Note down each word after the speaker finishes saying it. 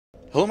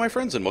Hello my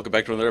friends, and welcome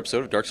back to another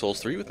episode of Dark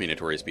Souls 3 with me,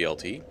 Notorious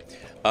BLT.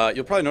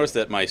 You'll probably notice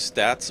that my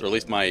stats, or at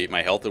least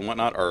my health and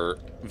whatnot, are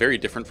very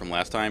different from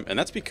last time, and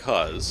that's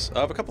because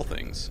of a couple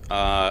things.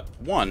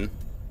 One,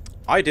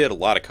 I did a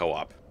lot of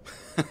co-op.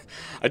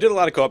 I did a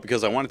lot of co-op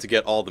because I wanted to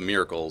get all the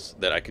miracles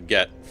that I could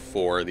get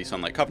for the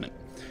Sunlight Covenant.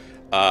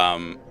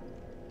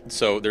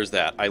 So there's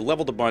that. I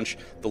leveled a bunch.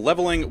 The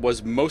leveling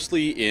was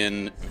mostly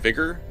in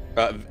Vigor,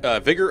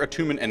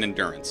 Attunement, and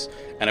Endurance.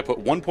 And I put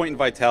 1 point in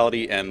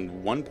Vitality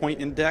and 1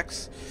 point in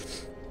Dex.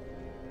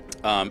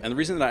 And the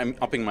reason that I'm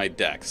upping my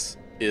Dex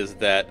is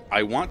that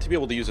I want to be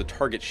able to use a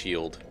target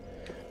shield.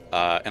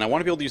 And I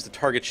want to be able to use the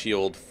target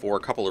shield for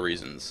a couple of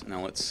reasons.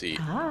 Now let's see.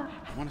 I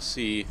want to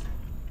see...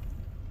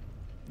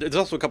 There's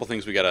also a couple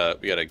things we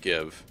gotta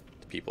give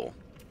to people.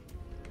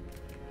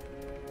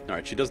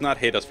 Alright, she does not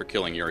hate us for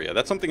killing Yuria.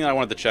 That's something that I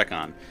wanted to check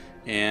on.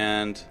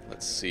 And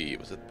let's see,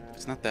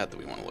 it's not that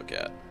we want to look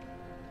at.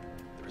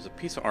 There was a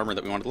piece of armor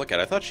that we wanted to look at.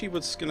 I thought she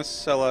was gonna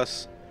sell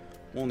us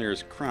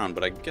Wolnir's crown,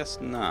 but I guess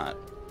not.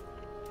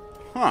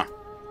 Huh.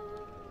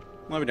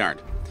 Well, be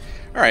darned.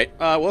 Alright,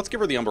 well, let's give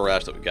her the Umbral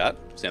Ash that we got.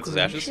 Sansa's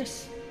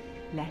Ashes.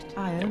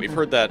 Yeah, we've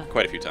heard that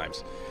quite a few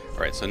times.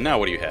 Alright, so now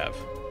what do you have?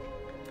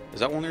 Is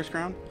that Wolnir's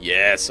crown?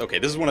 Yes! Okay,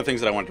 this is one of the things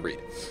that I wanted to read.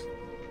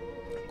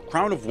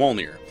 Crown of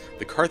Wolnir,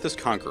 the Karthus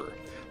Conqueror.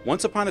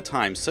 Once upon a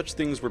time, such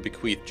things were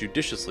bequeathed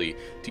judiciously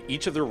to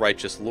each of their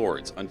righteous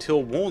lords,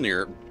 until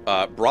Wolnir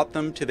brought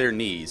them to their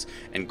knees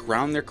and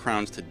ground their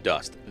crowns to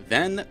dust.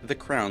 Then the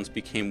crowns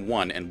became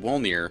one, and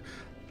Wolnir,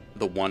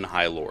 the one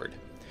High Lord.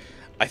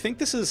 I think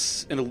this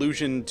is an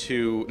allusion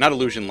to... Not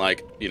illusion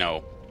like, you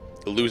know,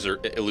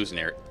 illusionary.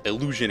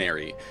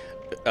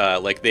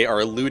 Like they are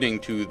alluding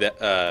to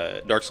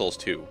the, Dark Souls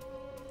 2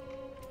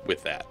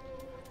 with that.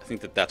 I think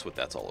that that's what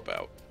that's all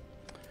about.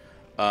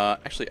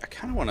 Actually, I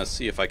kind of want to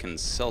see if I can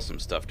sell some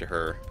stuff to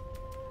her.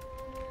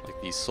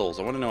 Like these souls.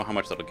 I want to know how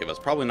much that'll give us.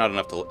 Probably not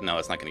enough to... No,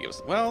 that's not going to give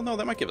us... Well, no,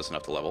 that might give us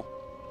enough to level.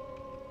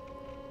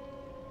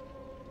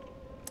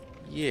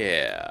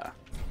 Yeah.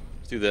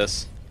 Let's do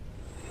this.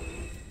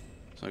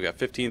 So we got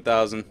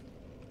 15,000.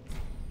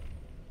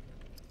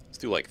 Let's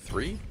do like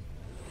 3?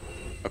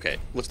 Okay,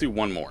 let's do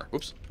one more.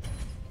 Whoops.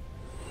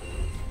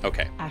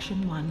 Okay.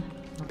 Ashen 1.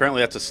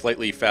 Apparently that's a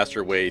slightly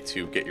faster way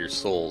to get your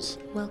souls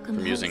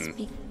from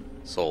using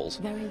souls.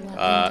 Very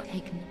well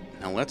taken.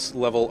 Now let's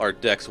level our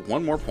Dex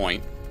 1 more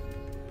point.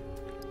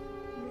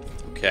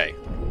 Okay.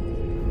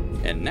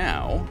 And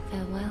now...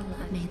 Farewell,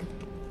 Maiden.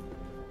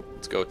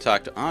 Let's go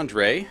talk to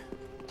Andre.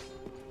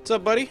 What's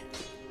up, buddy?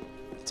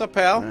 What's up,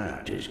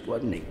 pal? Just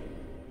wasn't he?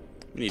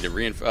 We need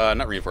to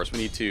not reinforce, we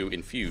need to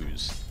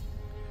infuse.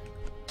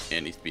 And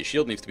it needs to be a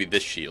shield, needs to be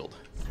this shield.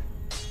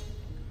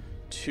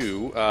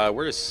 2,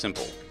 where is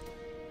simple?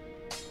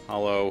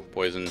 Hollow,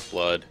 poison,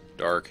 blood,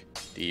 dark,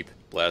 deep,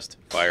 blessed,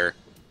 fire.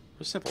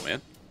 Where's simple,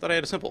 man? Thought I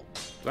had a simple.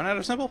 Do I not have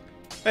a simple?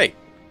 Hey!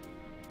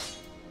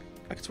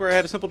 I could swear I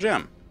had a simple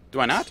gem. Do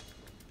I not?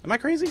 Am I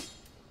crazy?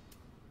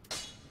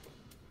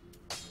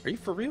 Are you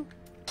for real?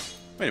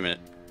 Wait a minute.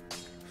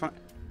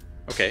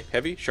 Okay,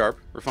 heavy, sharp,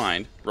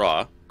 refined,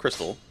 raw,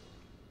 crystal.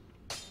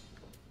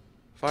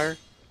 Fire,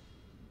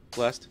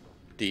 blessed,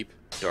 deep,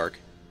 dark,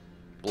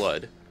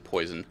 blood,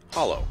 poison,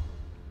 hollow.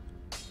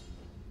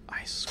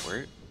 I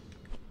swear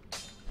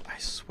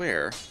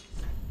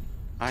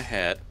I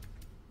had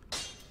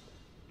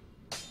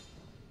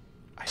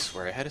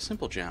a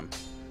simple gem.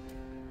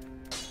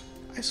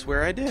 I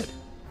swear I did.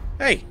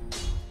 Hey!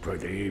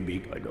 Wait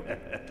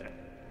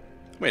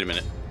a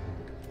minute.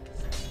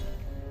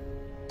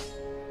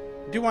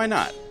 Do I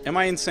not? Am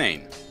I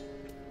insane?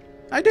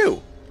 I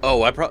do!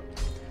 Oh,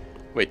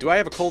 Wait, do I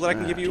have a coal that I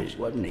can give you? Just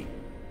wasn't he?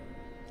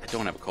 I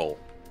don't have a coal.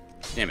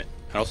 Damn it.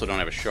 I also don't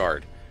have a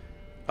shard.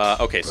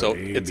 Okay, so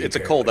it's a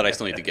coal that I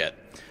still need to get.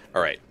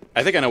 Alright.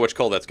 I think I know which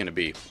coal that's going to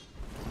be.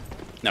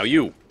 Now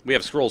you. We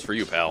have scrolls for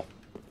you, pal.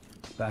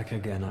 Back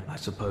again, I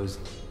suppose.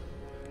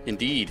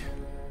 Indeed.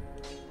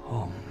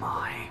 Oh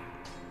my.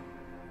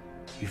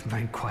 You've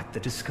made quite the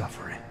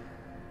discovery.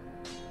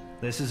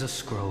 This is a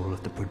scroll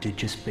of the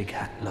prodigious Big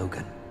Hat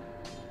Logan.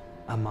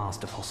 A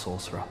masterful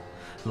sorcerer,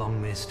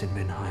 long missed in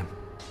Minheim.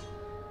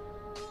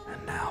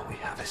 And now we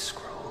have his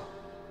scroll.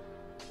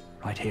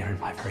 Right here in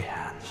my very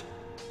hands.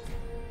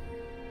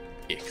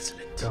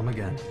 Excellent. Come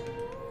again.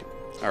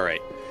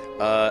 Alright.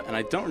 And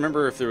I don't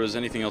remember if there was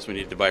anything else we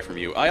needed to buy from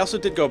you. I also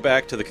did go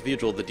back to the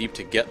Cathedral of the Deep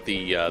to get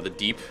the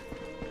Deep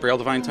Braille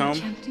Divine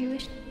Tome.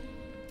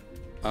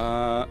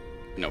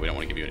 No, we don't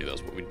want to give you any of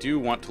those, but we do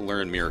want to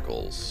learn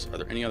miracles. Are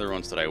there any other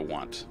ones that I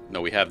want?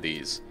 No, we have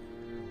these.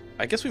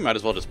 I guess we might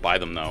as well just buy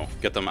them, though.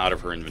 Get them out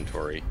of her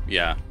inventory.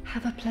 Yeah.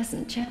 Have a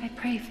pleasant journey, I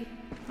pray for you.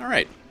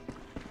 Alright.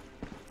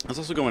 Let's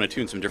also go and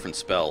attune some different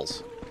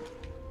spells.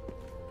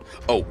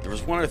 Oh, there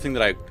was one other thing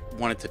that I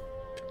wanted to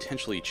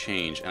potentially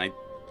change, and I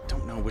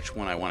don't know which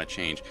one I want to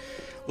change.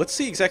 Let's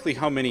see exactly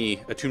how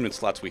many attunement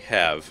slots we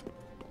have.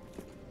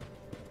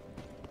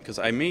 Because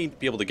I may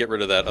be able to get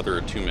rid of that other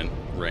attunement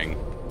ring.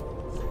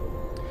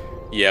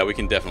 Yeah, we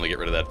can definitely get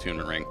rid of that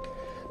attunement ring.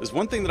 There's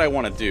one thing that I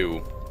want to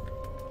do.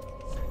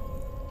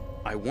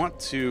 I want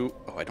to...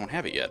 Oh, I don't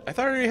have it yet. I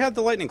thought I already had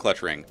the lightning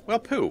clutch ring. Well,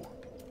 poo.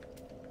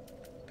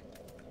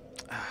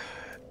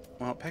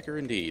 Well, pecker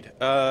indeed.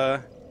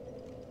 Then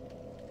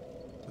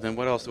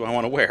what else do I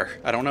want to wear?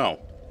 I don't know.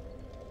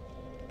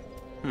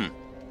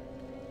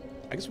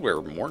 I guess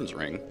wear Morn's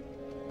ring.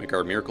 Make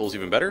our miracles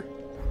even better?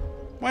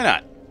 Why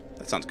not?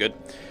 That sounds good.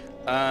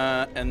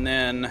 And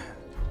then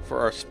for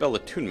our spell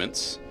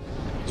attunements,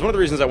 because one of the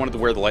reasons I wanted to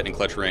wear the lightning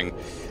clutch ring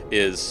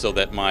is so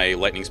that my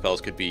lightning spells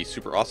could be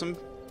super awesome.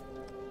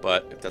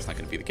 But if that's not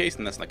going to be the case,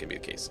 then that's not going to be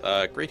the case.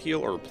 Great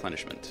heal or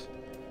replenishment?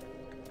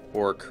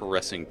 Or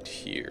caressing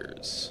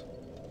tears?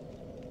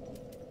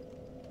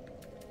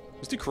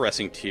 Let's do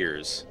caressing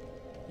tears.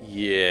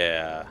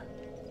 Yeah.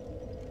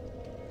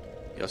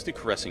 Let's do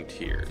caressing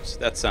tears.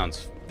 That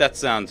sounds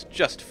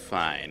just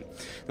fine. Now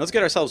let's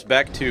get ourselves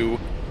back to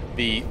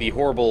the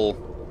horrible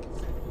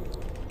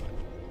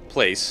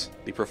place,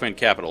 the profane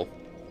capital,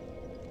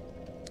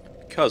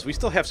 because we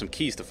still have some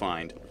keys to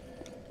find.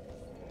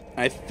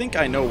 I think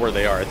I know where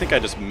they are. I think I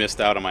just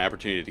missed out on my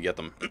opportunity to get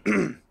them.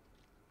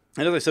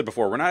 And as I said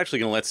before, we're not actually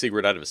going to let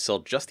Sigurd out of his cell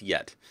just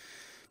yet,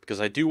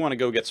 because I do want to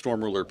go get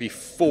Storm Ruler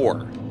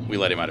before we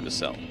let him out of his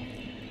cell.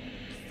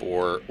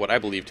 For what I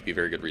believe to be a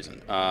very good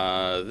reason.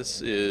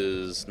 This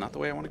is not the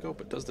way I want to go,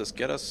 but does this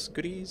get us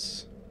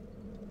goodies?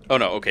 Oh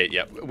no, okay,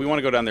 yeah. We want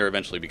to go down there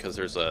eventually because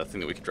there's a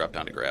thing that we can drop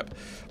down to grab.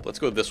 Let's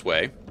go this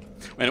way.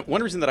 And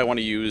one reason that I want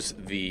to use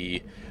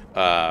the...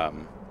 oh,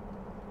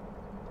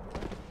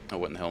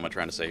 what in the hell am I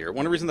trying to say here?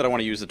 One reason that I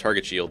want to use the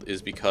target shield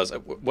is because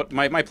what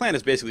my plan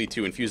is basically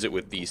to infuse it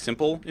with the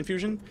simple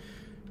infusion.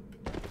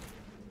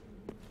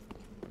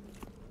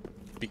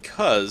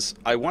 Because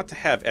I want to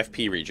have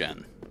FP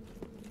regen.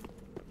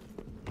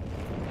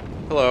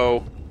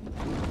 Hello.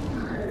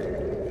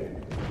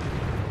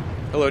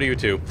 Hello to you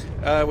too.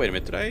 Wait a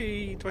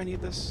minute, do I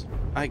need this?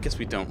 I guess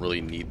we don't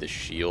really need the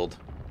shield.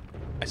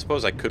 I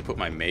suppose I could put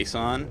my mace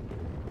on.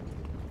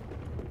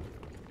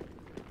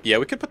 Yeah,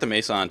 we could put the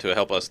mace on to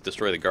help us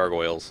destroy the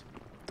gargoyles.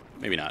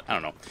 Maybe not, I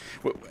don't know.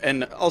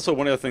 And also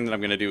one other thing that I'm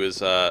going to do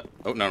is, oh,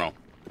 no.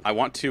 I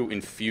want to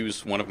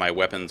infuse one of my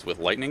weapons with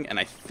lightning, and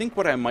I think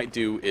what I might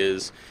do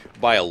is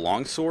buy a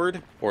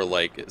longsword, or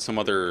like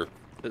some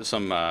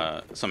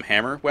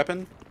hammer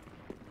weapon,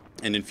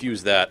 and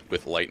infuse that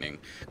with lightning.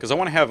 Because I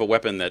want to have a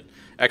weapon that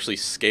actually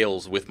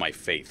scales with my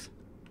faith.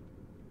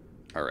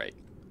 Alright.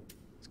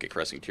 Let's get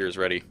Caressing Tears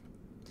ready.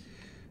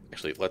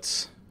 Actually,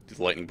 let's do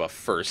the lightning buff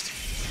first.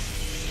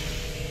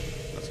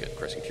 Let's get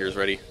Caressing Tears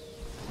ready.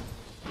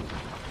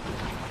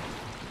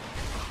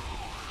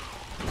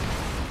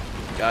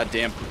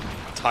 Goddamn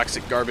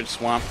toxic garbage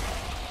swamp.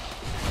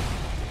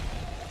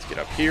 Let's get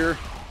up here.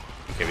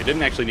 Okay, we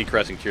didn't actually need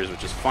Caressing Tears,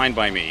 which is fine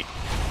by me.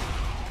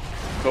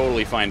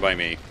 Totally fine by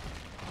me.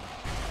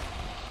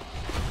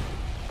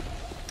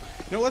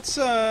 You know, let's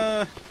do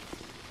a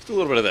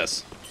little bit of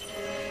this.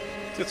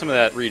 Let's get some of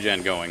that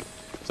regen going.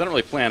 So I don't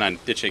really plan on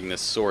ditching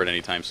this sword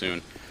anytime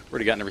soon. We've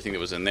already gotten everything that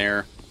was in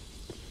there.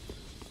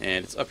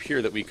 And it's up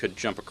here that we could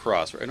jump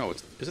across. Right? No,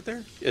 is it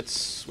there?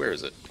 It's... Where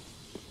is it?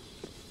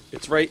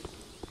 It's right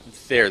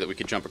there that we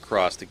could jump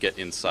across to get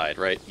inside,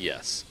 right?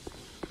 Yes.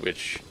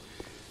 Which...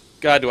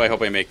 God, do I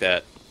hope I make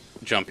that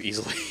jump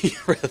easily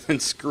rather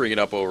than screwing it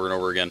up over and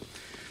over again.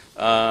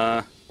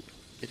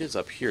 It is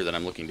up here that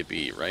I'm looking to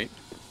be, right?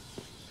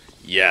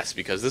 Yes,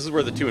 because this is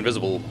where the two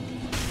invisible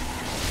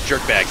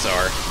jerkbags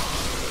are.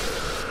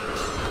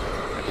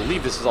 I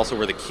believe this is also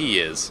where the key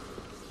is.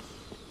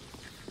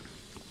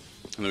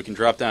 And then we can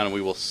drop down and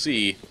we will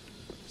see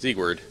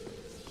Sigurd.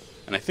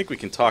 And I think we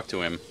can talk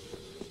to him.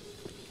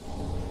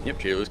 Yep,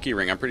 Jailer's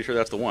keyring. I'm pretty sure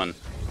that's the one.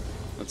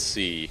 Let's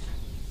see.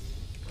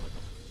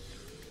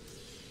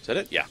 Is that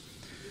it? Yeah.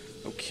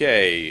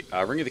 Okay.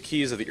 Ring of the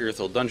Keys of the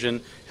Earthhill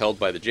Dungeon, held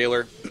by the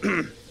Jailer.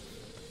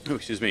 Oh,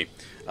 excuse me.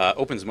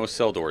 Opens most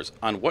cell doors.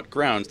 On what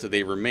grounds do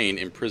they remain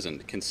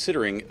imprisoned,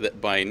 considering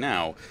that by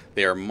now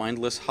they are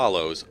mindless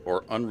hollows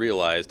or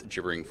unrealized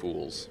gibbering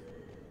fools?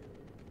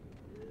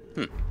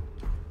 The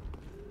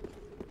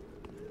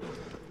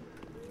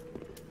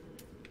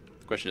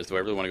question is, do I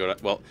really want to go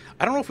to... Well,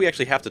 I don't know if we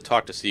actually have to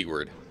talk to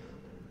Sigurd.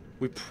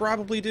 We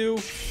probably do.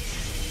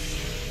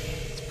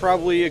 It's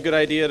probably a good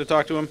idea to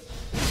talk to him.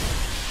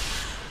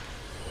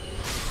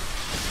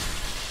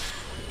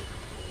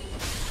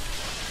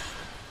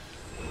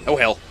 Oh,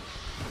 hell.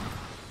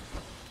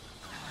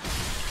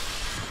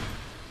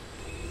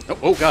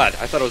 Oh, God.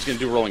 I thought I was going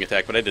to do a rolling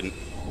attack, but I didn't.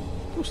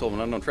 Ooh, Soul of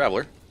an Unknown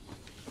Traveler.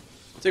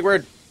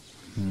 Sigurd.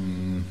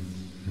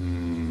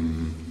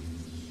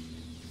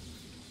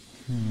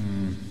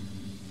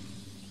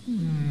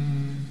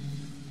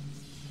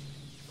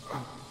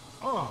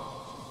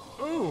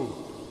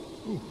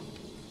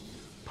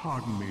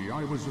 Pardon me,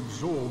 I was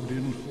absorbed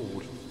in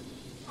thought.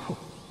 Oh,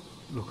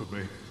 look at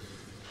me.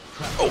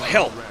 Oh,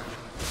 hell.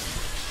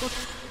 But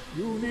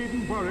you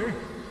needn't worry.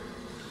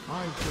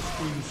 I've just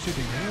been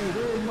sitting here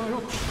weighing my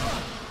options.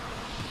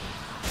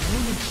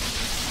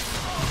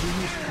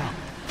 Please come.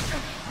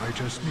 I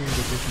just need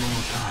a bit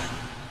more time.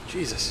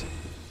 Jesus.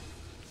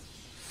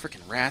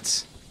 Frickin'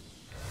 rats.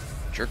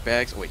 Jerk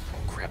bags. Oh, wait.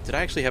 Oh, crap. Did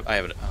I actually have... I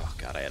have... Oh,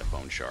 God. I had a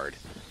bone shard.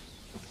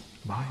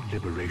 My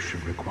liberation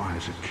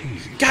requires a key.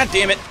 God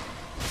damn it!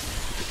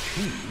 The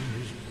key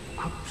is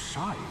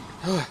outside.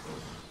 Oh,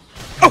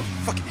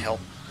 fucking hell.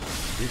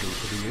 Riddle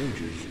for the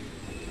ages.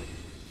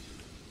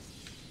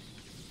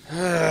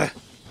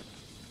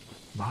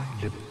 My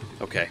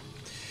Okay.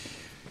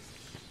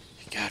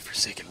 You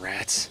godforsaken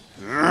rats.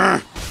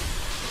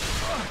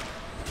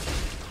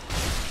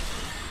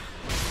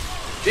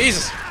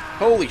 Jesus!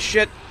 Holy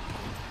shit!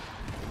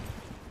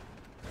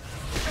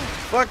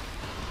 Fuck!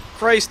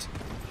 Christ!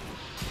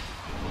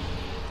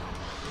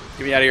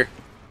 Get me out of here.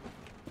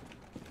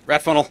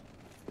 Rat funnel.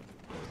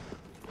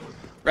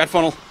 Rat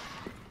funnel.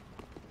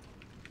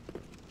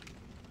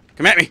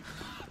 Come at me.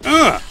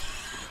 Ugh!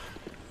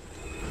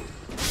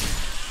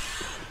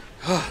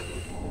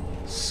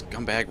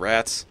 Scumbag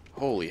rats.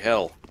 Holy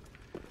hell.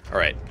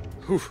 Alright.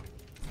 Whew.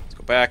 Let's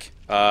go back.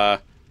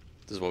 This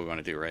is what we want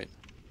to do, right?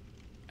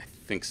 I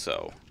think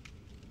so.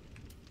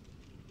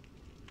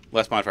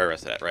 Last modifier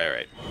rested at.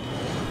 Right.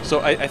 So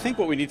I think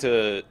what we need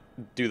to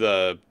do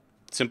the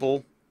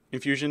simple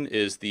infusion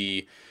is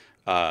the...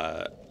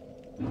 what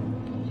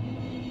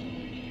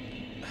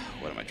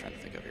am I trying to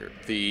think of here?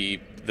 The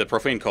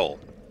profane coal.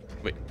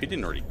 Wait, we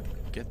didn't already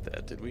get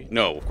that, did we?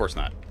 No, of course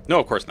not. No,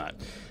 of course not.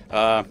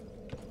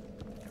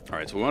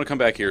 Alright, so we want to come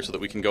back here so that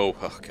we can go...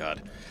 Oh,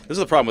 God. This is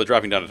the problem with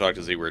dropping down to talk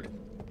to Z-Word.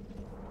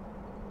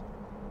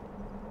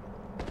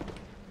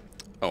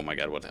 Oh, my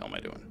God, what the hell am I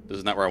doing? This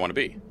is not where I want to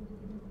be.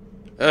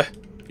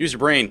 Use your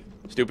brain,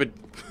 stupid.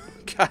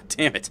 God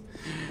damn it.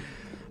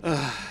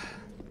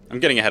 I'm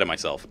getting ahead of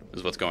myself,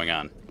 is what's going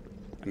on.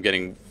 I'm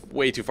getting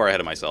way too far ahead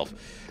of myself.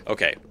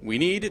 Okay, we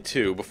need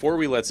to, before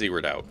we let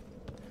Z-Word out,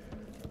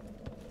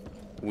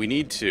 we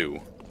need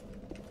to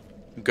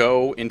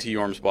go into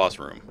Yorm's boss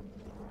room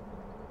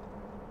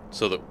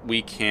so that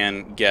we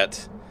can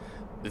get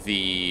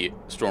the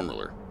Storm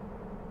Ruler.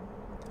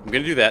 I'm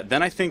going to do that.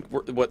 Then I think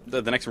what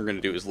the next thing we're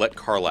going to do is let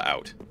Carla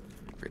out.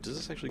 Does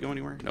this actually go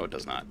anywhere? No, it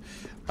does not.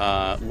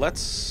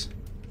 Let's...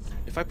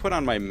 If I put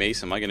on my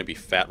mace, am I going to be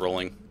fat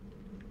rolling?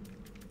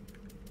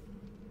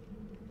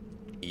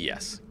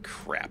 Yes.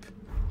 Crap.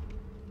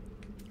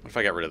 What if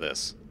I got rid of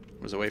this?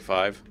 Was it weigh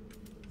 5?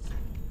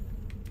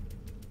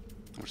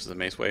 How much does the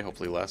mace weigh?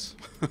 Hopefully less.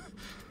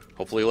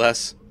 Hopefully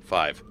less.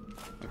 5.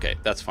 Okay,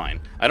 that's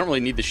fine. I don't really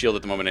need the shield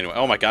at the moment anyway.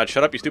 Oh my God,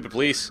 shut up, you stupid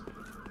police.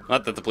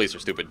 Not that the police are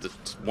stupid.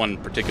 Just one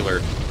particular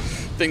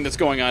thing that's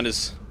going on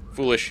is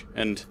foolish,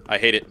 and I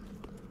hate it.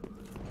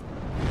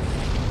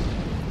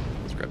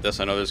 Let's grab this.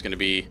 I know there's going to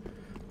be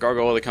a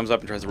gargoyle that comes up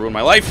and tries to ruin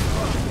my life.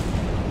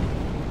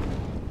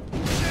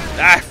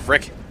 Ah,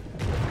 frick.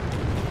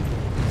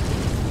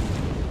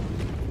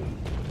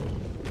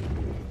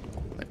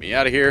 Let me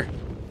out of here.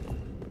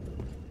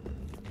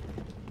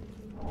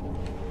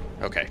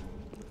 Okay.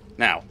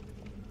 Now,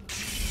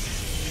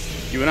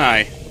 you and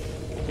I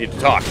need to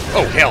talk.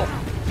 Oh, hell.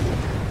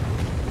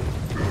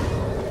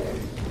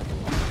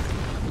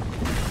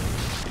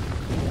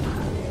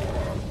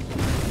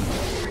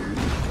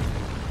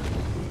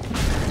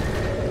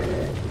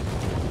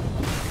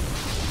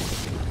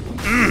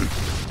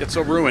 Get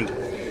so ruined.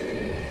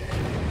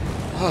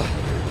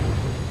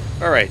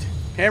 Alright.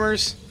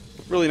 Hammers,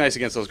 really nice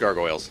against those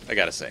gargoyles, I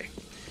gotta say.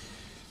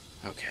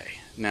 Okay.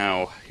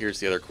 Now, here's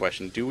the other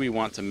question. Do we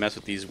want to mess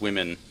with these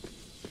women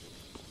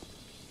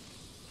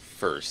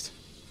first?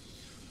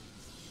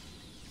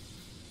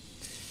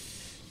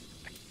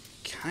 I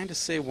kind of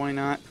say why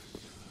not.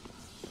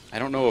 I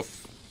don't know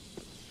if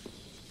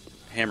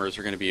hammers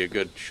are going to be a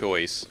good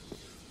choice.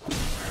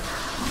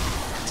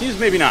 Seems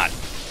maybe not.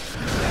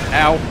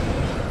 Ow.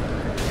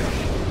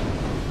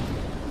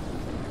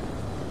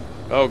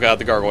 Oh God,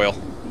 the gargoyle.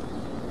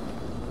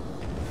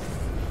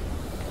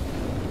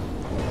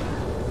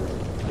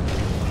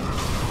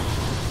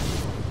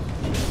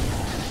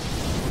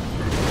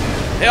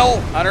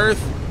 Hell on earth.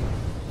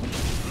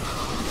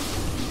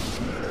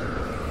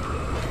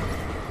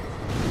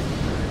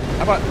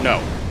 How about no?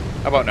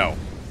 How about no?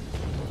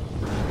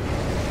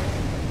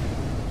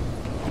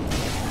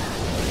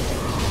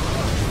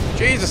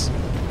 Jesus.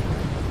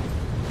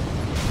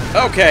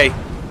 Okay.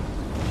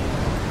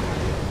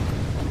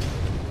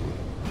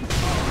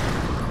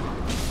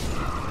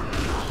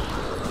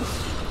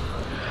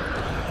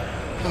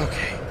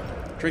 Okay.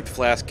 Drink the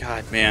flask.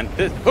 God, man.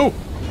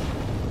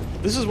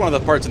 This is one of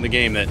the parts in the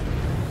game that...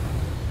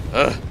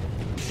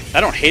 I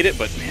don't hate it,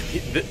 but man,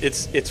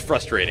 it's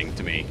frustrating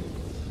to me.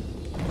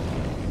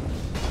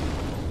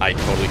 I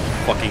totally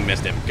fucking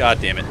missed him. God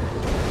damn it.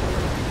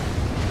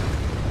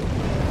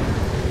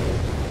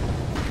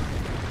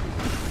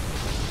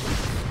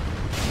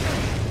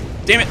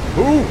 Damn it!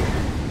 Ooh!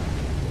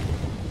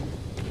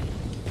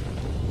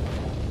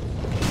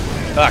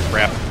 Ah,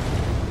 crap.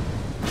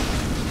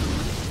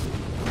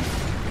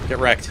 Get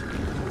wrecked.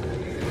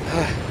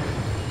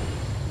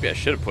 Maybe I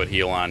should have put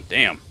heal on.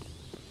 Damn.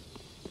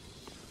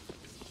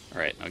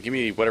 Alright, now give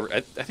me whatever.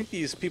 I think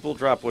these people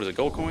drop, what is it,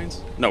 gold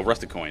coins? No,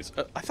 rusted coins.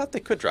 I thought they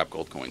could drop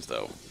gold coins,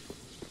 though.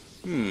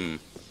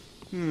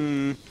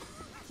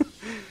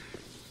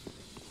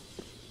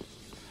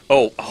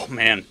 Oh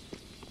man.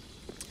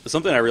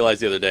 Something I realized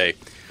the other day.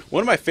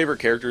 One of my favorite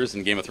characters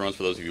in Game of Thrones,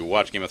 for those of you who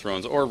watch Game of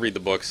Thrones or read the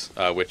books,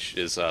 which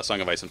is Song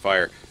of Ice and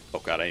Fire. Oh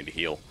god, I need to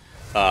heal.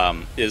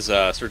 Is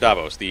Sir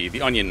Davos,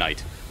 the Onion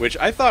Knight, which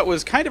I thought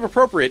was kind of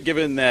appropriate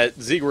given that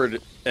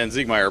Siegward and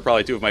Siegmeyer are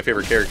probably two of my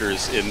favorite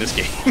characters in this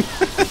game.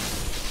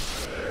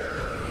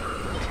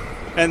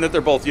 And that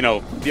they're both, you know,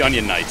 the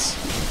Onion Knights.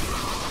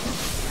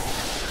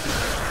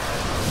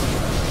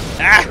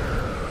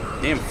 Ah!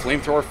 Damn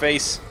flamethrower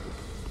face.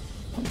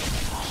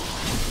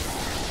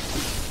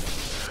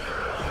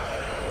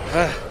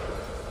 I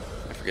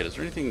forget, is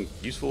there anything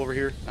useful over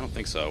here? I don't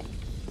think so.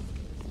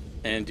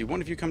 And do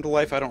one of you come to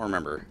life? I don't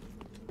remember.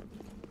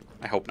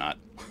 I hope not.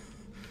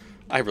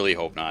 I really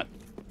hope not.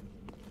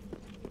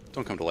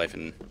 Don't come to life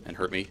and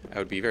hurt me. I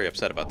would be very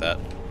upset about that.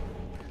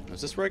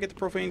 Is this where I get the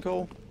profane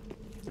coal?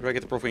 Where do I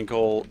get the profane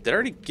coal? Did I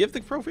already give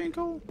the profane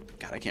coal?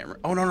 God, I can't remember.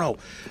 Oh, no.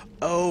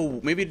 Oh,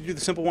 maybe to do the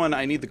simple one,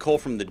 I need the coal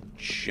from the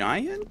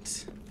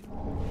giant?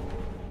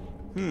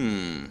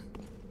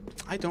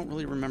 I don't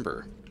really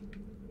remember.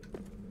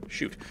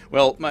 Shoot.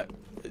 Well,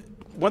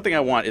 one thing I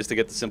want is to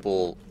get the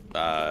simple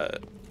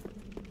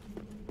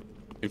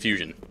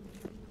infusion.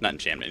 Not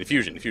enchantment.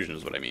 Infusion. Infusion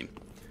is what I mean.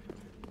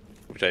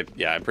 Which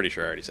I'm pretty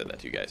sure I already said that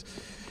to you guys.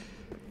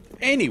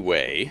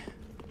 Anyway,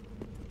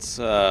 let's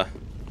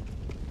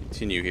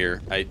continue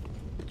here.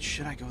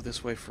 Should I go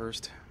this way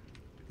first?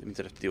 That means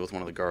I'd have to deal with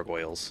one of the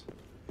gargoyles.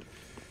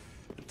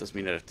 It does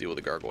mean I'd have to deal with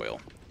a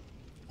gargoyle.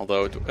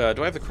 Although, do I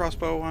have the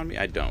crossbow on me?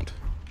 I don't.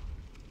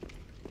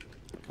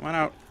 Come on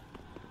out.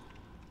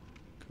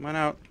 Come on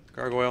out,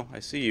 gargoyle. I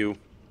see you.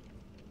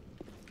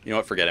 You know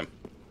what? Forget him.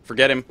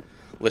 Forget him.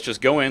 Let's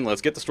just go in. Let's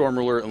get the Storm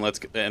Ruler and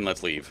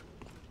let's leave.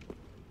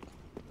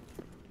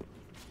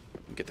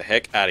 Get the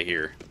heck out of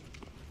here.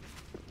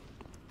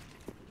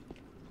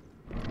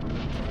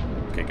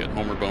 Okay, good.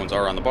 Homer bones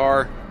are on the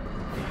bar.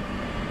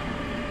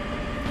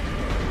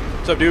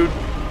 What's up, dude?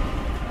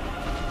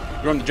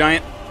 You run the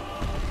giant?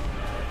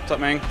 What's up,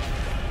 man?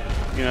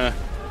 You gonna...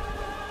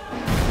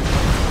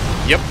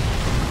 Yep.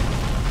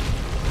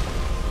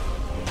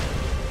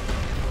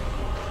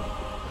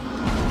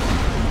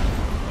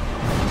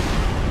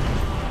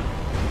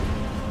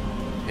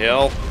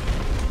 Hell.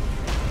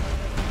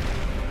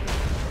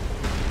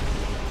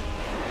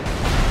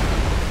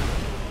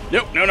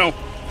 Nope, no.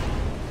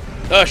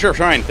 Sure,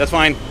 fine. That's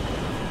fine.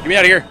 Get me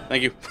out of here.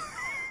 Thank you.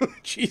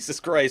 Jesus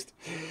Christ.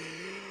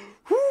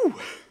 Whew.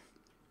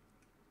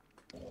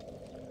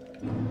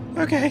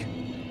 Okay.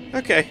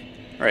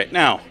 Alright,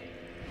 now,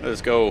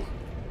 let's go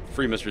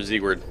free Mr.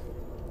 Siegward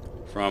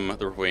from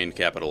the Ruined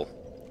Capital.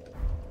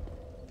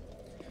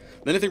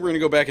 Then I think we're going to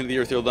go back into the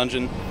Earthiel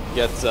Dungeon,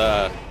 get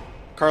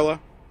Carla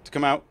to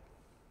come out,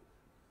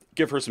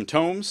 give her some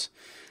tomes,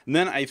 and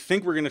then I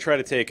think we're going to try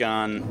to take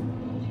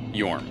on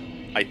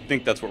Yorm. I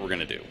think that's what we're going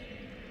to do.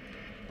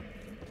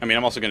 I mean,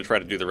 I'm also going to try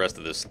to do the rest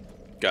of this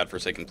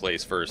godforsaken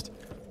place first.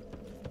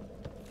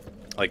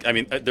 Like, I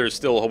mean, there's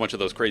still a whole bunch of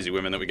those crazy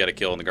women that we got to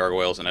kill and the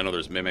gargoyles, and I know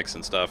there's mimics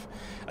and stuff.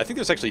 I think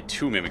there's actually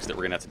 2 mimics that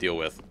we're going to have to deal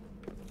with.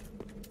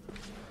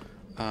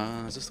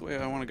 Is this the way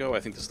I want to go? I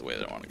think this is the way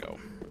that I want to go.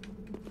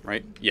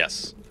 Right?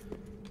 Yes.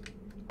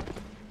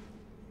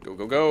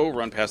 Go.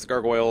 Run past the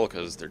gargoyle,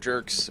 because they're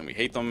jerks, and we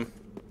hate them.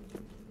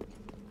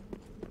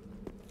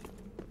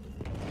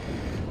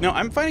 Now,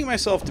 I'm finding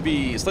myself to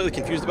be slightly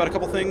confused about a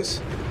couple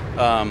things.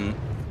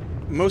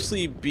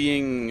 Mostly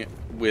being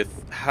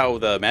with how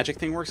the magic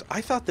thing works. I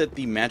thought that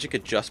the magic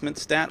adjustment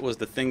stat was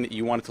the thing that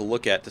you wanted to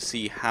look at to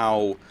see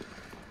how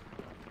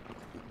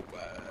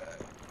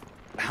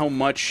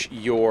much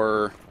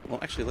your... Well,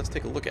 actually, let's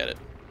take a look at it.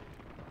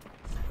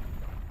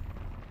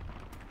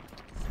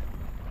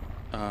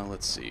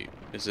 Let's see.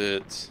 Is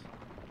it...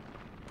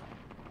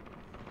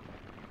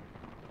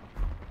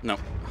 No.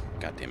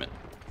 God damn it.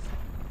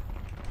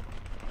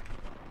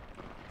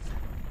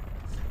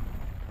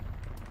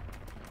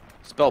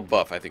 Spell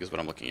buff, I think, is what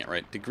I'm looking at,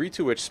 right? Degree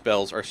to which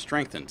spells are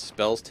strengthened.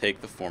 Spells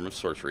take the form of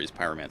sorceries,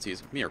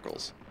 pyromancies,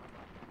 miracles.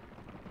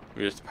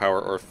 Degree to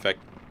power or effect...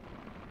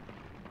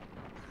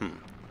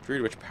 Degree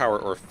to which power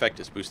or effect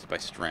is boosted by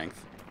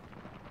strength.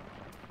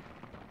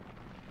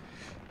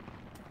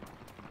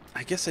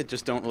 I guess I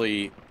just don't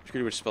really...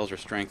 Degree to which spells are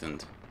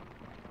strengthened.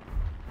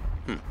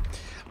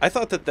 I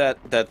thought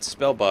that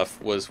spell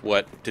buff was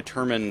what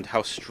determined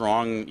how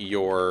strong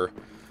your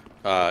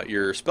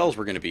spells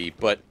were going to be,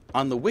 but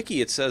on the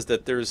wiki it says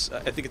that there's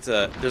a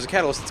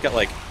catalyst that's got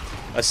like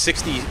a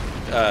 60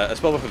 a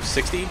spell buff of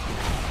 60,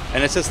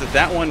 and it says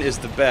that one is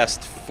the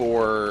best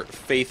for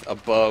faith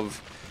above,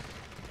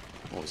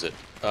 what was it,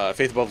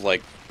 faith above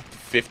like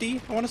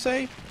 50, I want to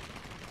say.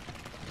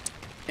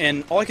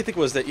 And all I could think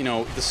was that, you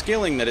know, the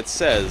scaling that it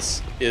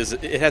says is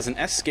it has an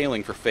S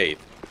scaling for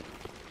faith.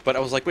 But I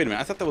was like, wait a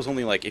minute, I thought that was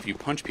only like if you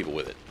punch people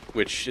with it,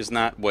 which is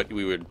not what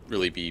we would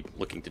really be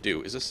looking to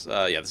do. Is this,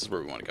 yeah, this is where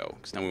we want to go.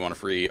 Because now we want to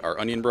free our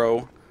onion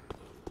bro.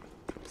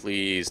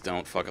 Please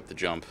don't fuck up the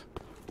jump.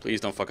 Please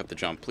don't fuck up the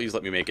jump. Please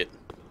let me make it.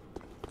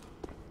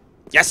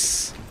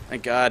 Yes!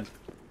 Thank God.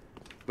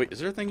 Wait, is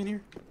there a thing in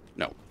here?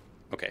 No.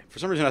 Okay. For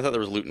some reason I thought there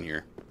was loot in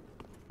here.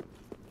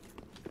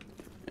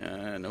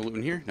 No loot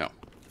in here? No.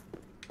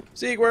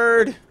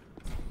 Siegward!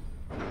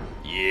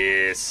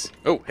 Yes!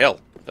 Oh, hell.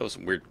 That was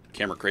some weird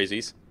camera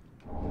crazies.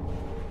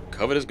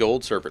 Covetous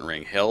gold serpent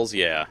ring. Hells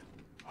yeah.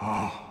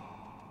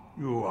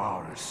 You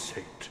are a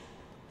saint.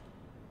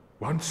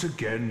 Once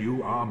again,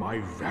 you are my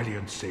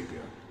valiant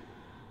savior.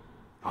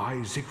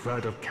 I,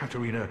 Siegfried of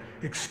Katarina,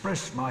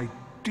 express my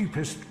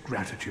deepest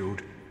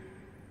gratitude.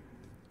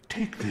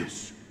 Take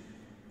this,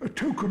 a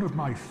token of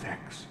my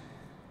thanks.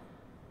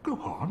 Go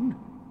on.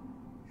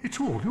 It's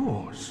all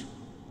yours.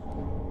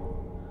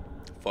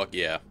 Fuck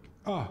yeah.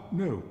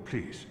 No,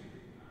 please.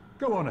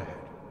 Go on ahead.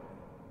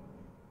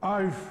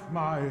 I've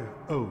my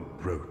own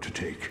road to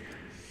take,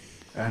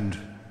 and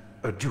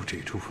a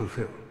duty to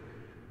fulfill.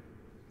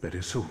 That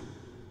is so.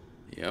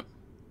 Yep.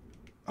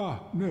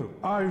 No,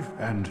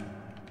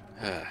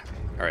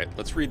 Alright,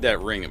 let's read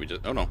that ring that we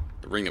just... Oh no,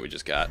 the ring that we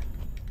just got.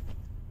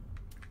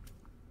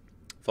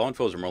 Fallen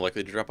foes are more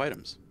likely to drop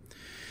items.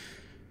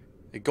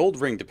 A gold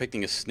ring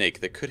depicting a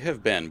snake that could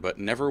have been, but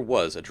never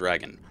was, a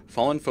dragon.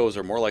 Fallen foes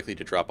are more likely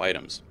to drop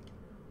items.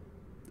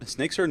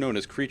 Snakes are known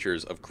as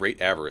creatures of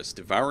great avarice,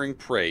 devouring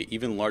prey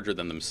even larger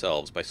than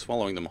themselves by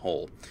swallowing them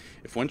whole.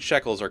 If one's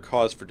shackles are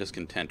cause for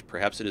discontent,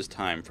 perhaps it is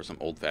time for some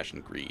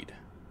old-fashioned greed.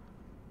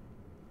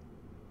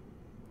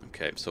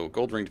 Okay, so a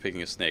gold ring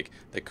depicting a snake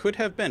that could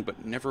have been,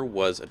 but never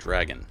was, a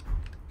dragon.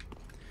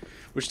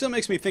 Which still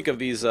makes me think of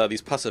these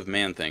pus of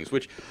man things,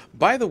 which,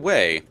 by the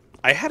way,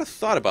 I had a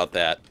thought about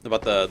that,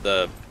 about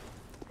the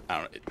I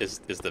don't know, is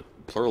the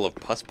plural of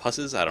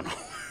pusses? I don't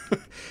know.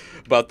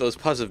 About those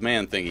pus of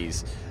man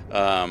thingies.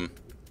 Do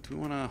we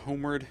want to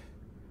homeward?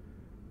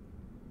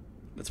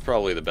 That's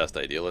probably the best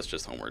idea. Let's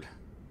just homeward.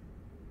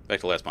 Back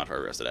to last bonfire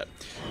we rested at.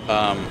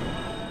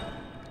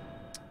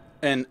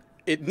 And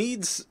it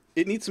needs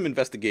some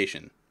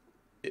investigation.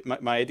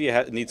 My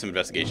idea needs some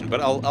investigation,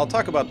 but I'll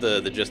talk about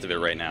the gist of it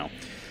right now.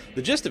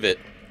 The gist of it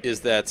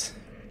is that...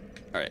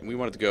 Alright, we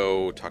wanted to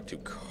go talk to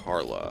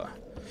Carla.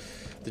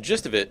 The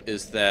gist of it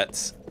is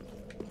that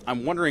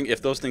I'm wondering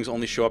if those things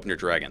only show up in your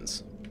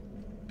dragons.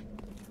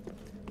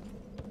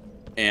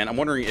 And I'm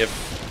wondering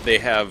if they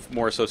have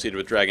more associated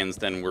with dragons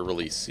than we're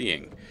really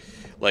seeing.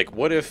 Like,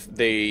 what if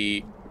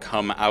they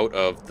come out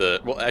of the...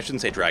 Well, I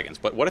shouldn't say dragons,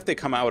 but what if they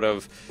come out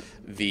of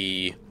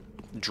the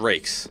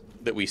drakes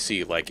that we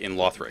see, like, in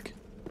Lothric?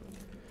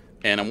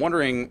 And I'm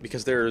wondering,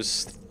 because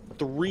there's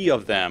 3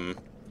 of them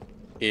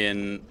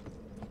in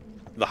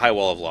the High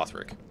Wall of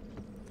Lothric.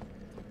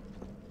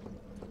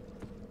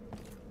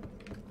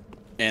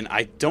 And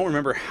I don't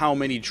remember how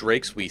many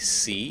drakes we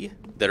see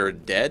that are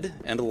dead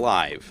and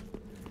alive.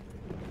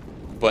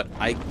 But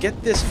I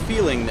get this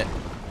feeling that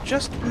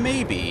just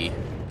maybe...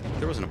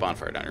 There wasn't a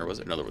bonfire down here, was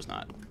it? No, there was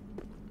not.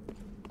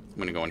 I'm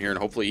going to go in here and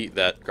hopefully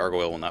that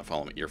gargoyle will not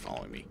follow me. You're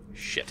following me.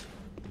 Shit.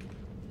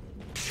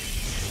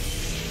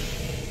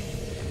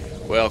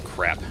 Well,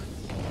 crap.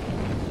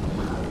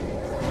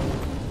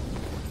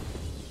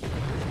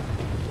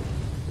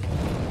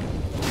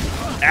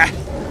 Ah!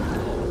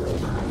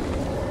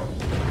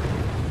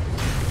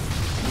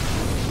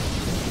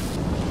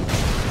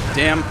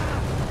 Damn.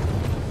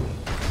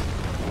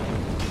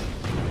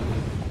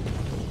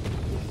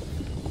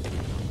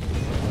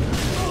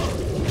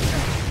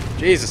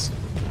 Jesus.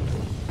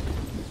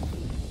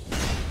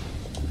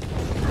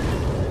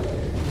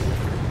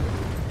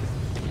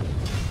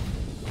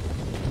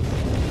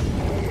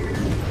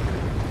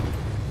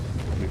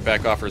 Let me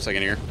back off for a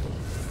second here.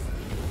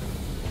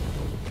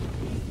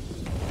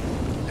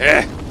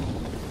 Eh!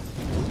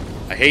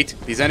 I hate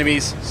these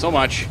enemies so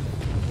much.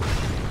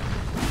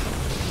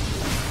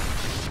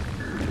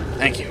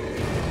 Thank you.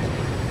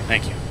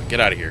 Thank you. Get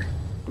out of here.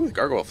 Ooh, the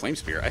Gargoyle Flame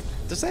Spear.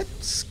 Does that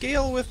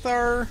scale with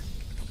our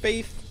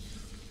faith?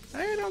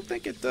 I don't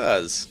think it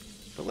does.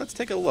 But let's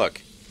take a look.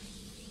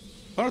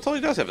 Oh, it totally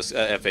does have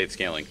a faith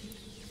scaling.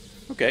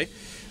 Okay.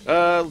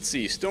 Let's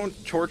see. Stone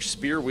Torch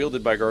Spear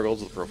wielded by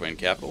gargoyles with Profane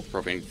Capital.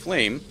 Profane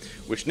Flame,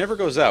 which never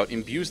goes out,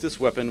 imbues this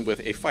weapon with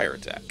a fire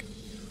attack.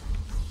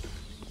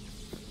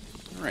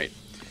 Alright.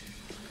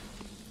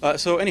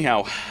 So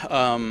anyhow,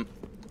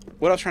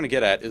 what I was trying to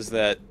get at is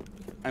that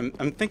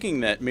I'm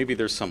thinking that maybe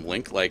there's some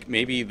link, like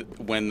maybe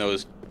when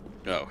those...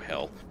 Oh,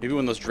 hell. Maybe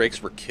when those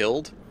drakes were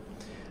killed,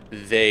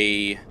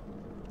 they...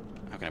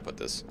 How can I put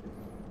this?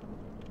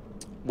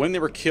 When they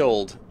were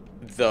killed,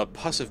 the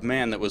pus of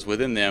man that was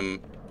within them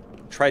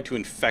tried to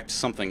infect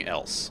something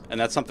else. And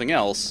that something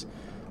else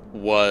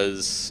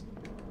was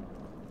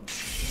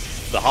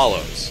the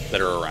hollows that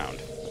are around.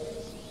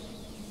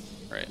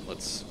 Alright,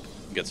 let's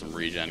get some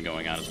regen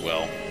going on as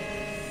well.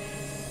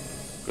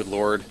 Good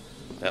lord,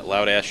 that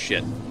loud-ass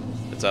shit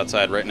that's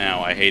outside right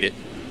now, I hate it.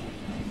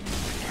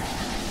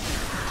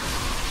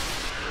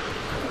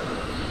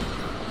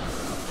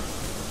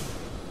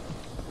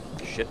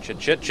 Shit,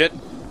 shit, shit, shit.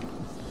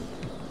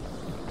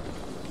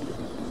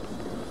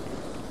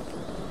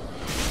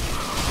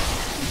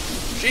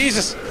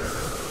 Jesus!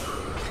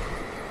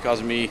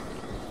 Causing me...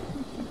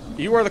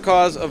 You are the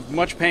cause of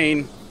much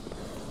pain,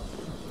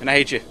 and I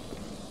hate you.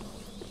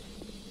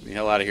 Get the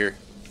hell out of here.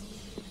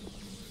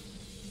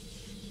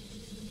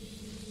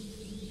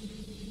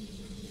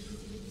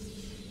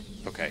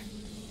 Okay.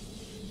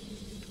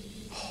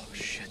 Oh,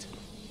 shit.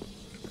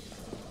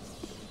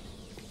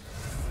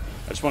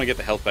 I just want to get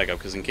the health back up,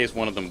 because in case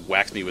one of them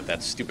whacks me with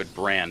that stupid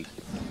brand.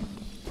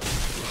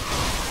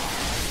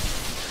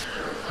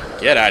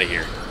 Get out of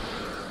here.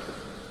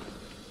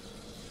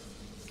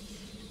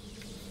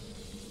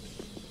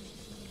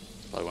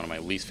 Probably one of my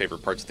least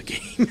favorite parts of the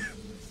game.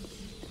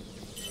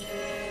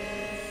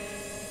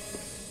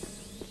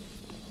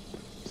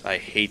 I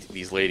hate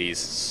these ladies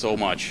so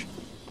much.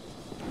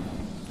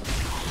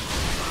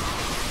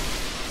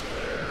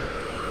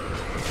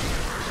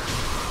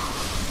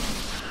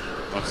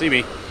 Don't see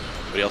me.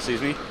 Nobody else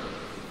sees me?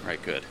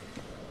 Alright, good.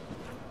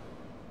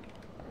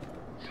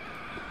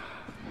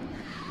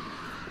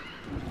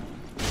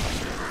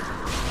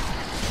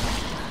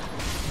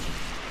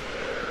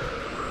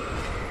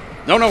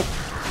 No, no!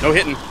 No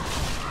hitting.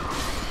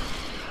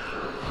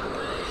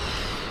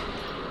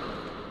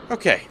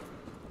 Okay.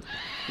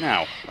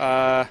 Now,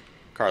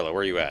 Carla,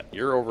 where are you at?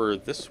 You're over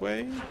this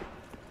way?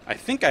 I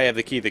think I have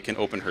the key that can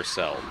open her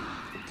cell.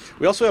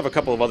 We also have a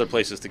couple of other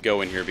places to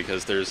go in here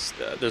because there's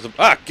a...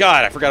 Ah,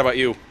 God, I forgot about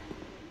you.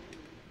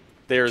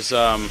 There's,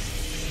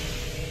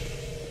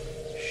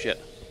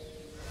 shit.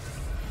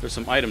 There's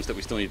some items that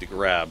we still need to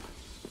grab.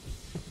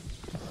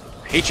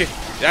 I hate you.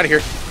 Get out of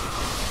here.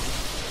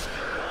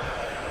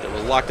 That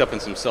were locked up in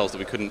some cells that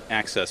we couldn't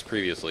access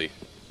previously.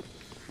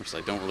 Which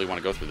I don't really want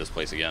to go through this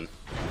place again.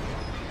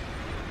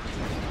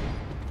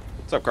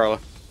 What's up, Carla?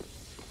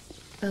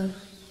 Oh,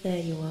 there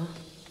you are.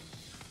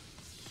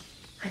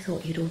 I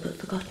thought you'd all but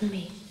forgotten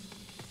me.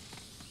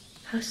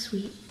 How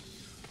sweet.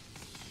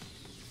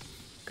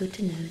 Good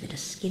to know that a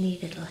skinny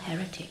little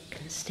heretic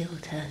can still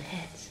turn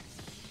heads.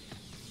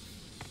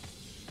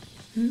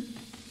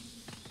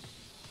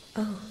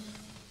 Oh,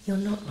 you're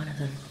not one of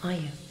them, are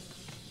you?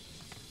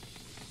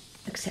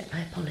 Accept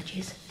my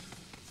apologies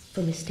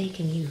for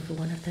mistaking you for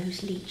one of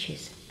those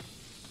leeches.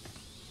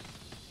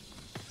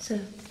 So,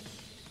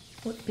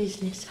 what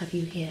business have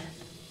you here?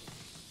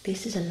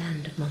 This is a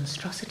land of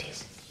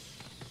monstrosities,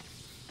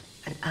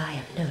 and I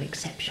am no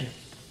exception.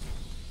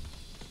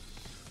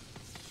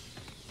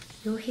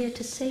 You're here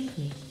to save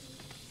me,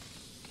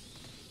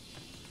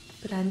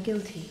 but I'm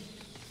guilty,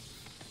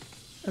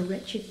 a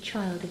wretched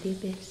child of the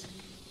abyss.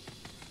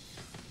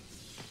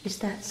 Is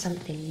that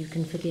something you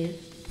can forgive?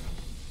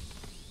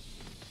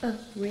 Oh,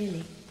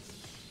 really?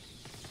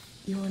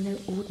 You are no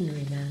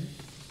ordinary man.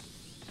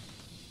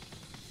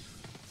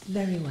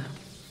 Very well.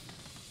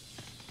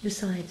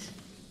 Besides,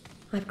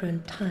 I've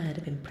grown tired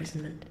of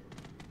imprisonment.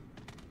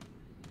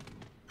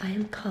 I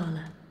am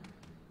Carla,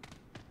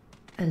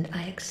 and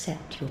I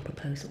accept your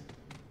proposal.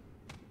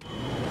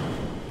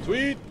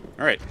 Sweet!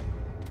 Alright.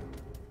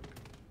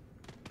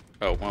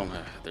 Oh, well,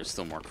 there's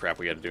still more crap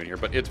we gotta do in here,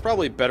 but it's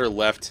probably better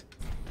left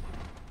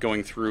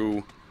going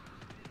through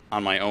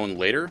on my own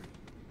later.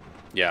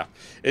 Yeah,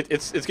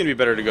 it's gonna be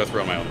better to go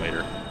through on my own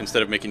later,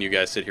 instead of making you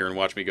guys sit here and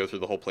watch me go through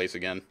the whole place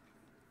again.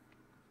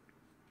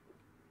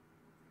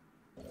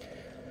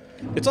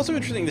 It's also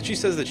interesting that she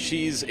says that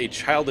she's a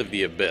child of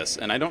the abyss,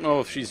 and I don't know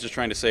if she's just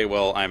trying to say,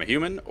 well, I'm a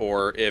human,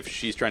 or if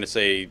she's trying to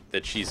say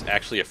that she's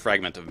actually a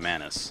fragment of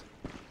Manus.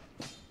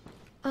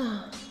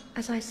 Ah,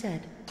 as I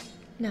said.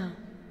 Now,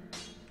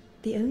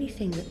 the only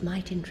thing that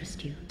might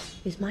interest you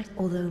is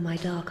although my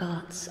dark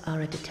arts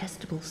are a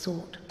detestable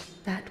sort,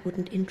 that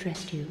wouldn't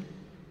interest you.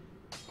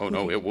 Oh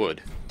no, it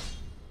would.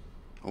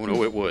 Oh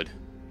no, it would.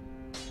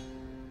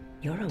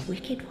 You're a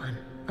wicked one,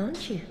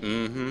 aren't you?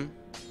 Mm-hmm.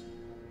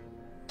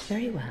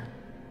 Very well.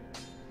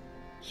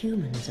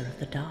 Humans are of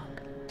the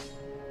dark,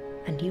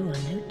 and you are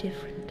no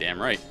different.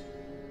 Damn right.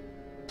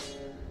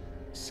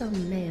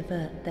 Some may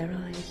avert their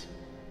eyes,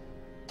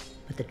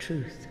 but the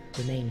truth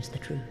remains the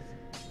truth.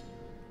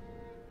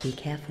 Be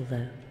careful,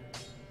 though.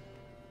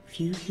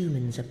 Few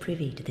humans are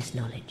privy to this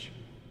knowledge.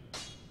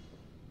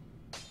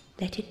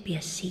 Let it be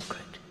a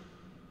secret,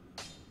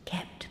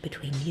 kept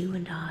between you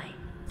and I.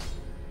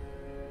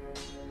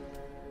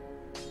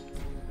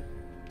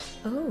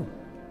 Oh,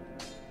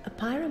 a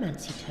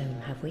pyromancy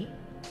tome, have we?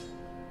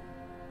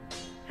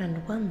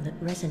 And one that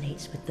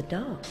resonates with the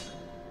dark.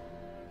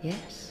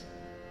 Yes,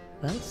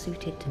 well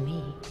suited to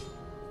me.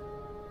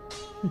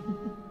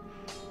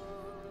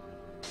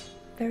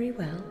 Very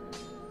well.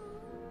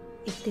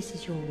 If this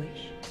is your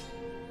wish,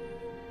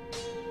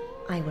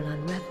 I will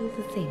unravel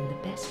the thing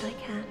the best I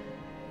can.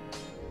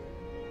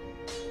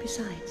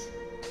 Besides,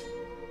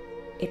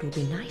 it will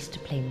be nice to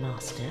play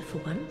master for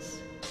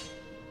once.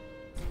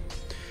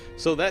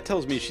 So that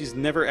tells me she's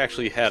never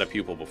actually had a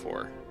pupil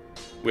before,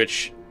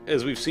 which,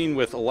 as we've seen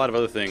with a lot of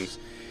other things,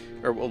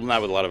 or well,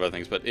 not with a lot of other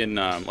things, but in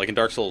like in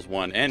Dark Souls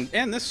 1 and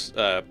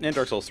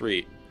Dark Souls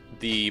 3,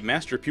 the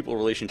master-pupil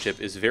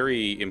relationship is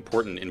very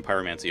important in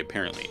pyromancy,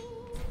 apparently.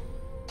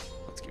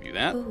 Let's give you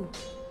that. Oh,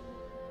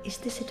 is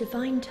this a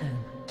divine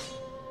tome?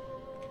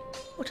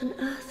 What on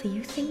earth are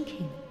you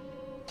thinking?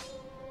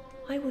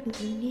 I wouldn't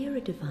go near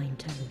a divine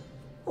tome,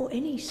 or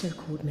any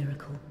so-called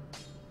miracle.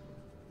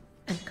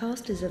 And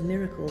casters of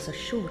miracles are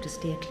sure to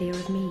steer clear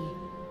of me.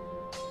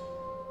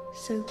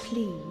 So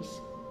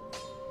please,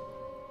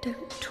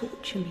 Don't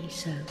torture me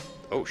so.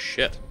 Oh,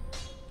 shit.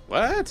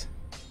 What?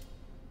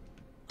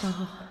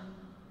 Ah,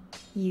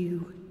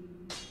 you.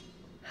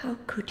 How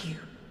could you?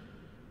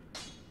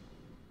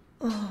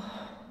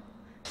 Oh.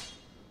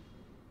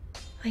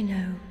 I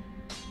know.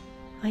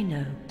 I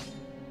know.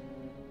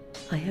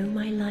 I owe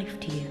my life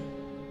to you.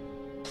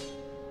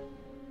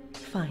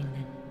 Fine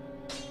then.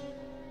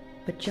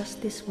 But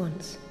just this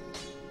once,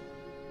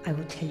 I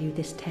will tell you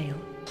this tale.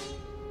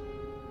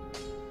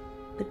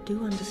 But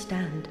do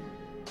understand,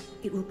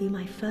 it will be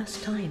my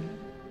first time.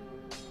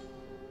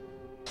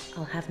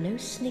 I'll have no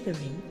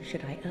sniggering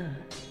should I err.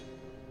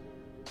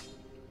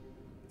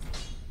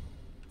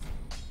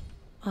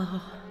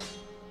 Ah,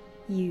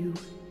 you.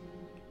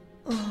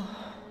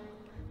 Oh,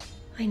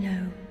 I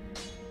know.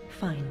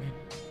 Fine then.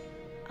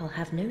 I'll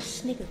have no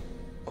snigger.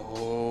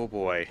 Oh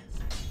boy.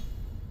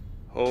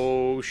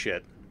 Oh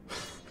shit.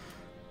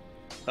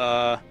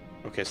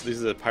 Okay, so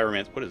these are the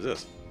pyromance. What is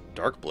this?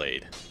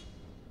 Darkblade.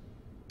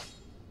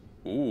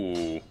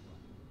 Ooh.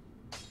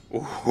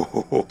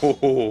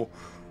 Ooh.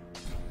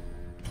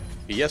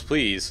 Yes,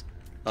 please.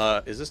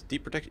 Is this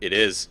deep protection? It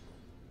is.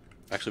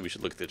 Actually, we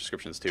should look at the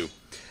descriptions too.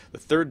 The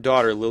third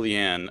daughter,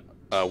 Liliane,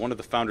 one of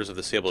the founders of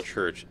the Sable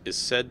Church, is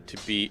said to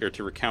be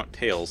to recount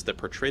tales that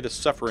portray the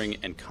suffering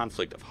and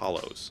conflict of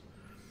Hollows.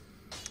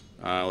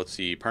 Let's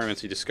see.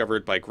 Pyromancy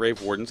discovered by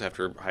grave wardens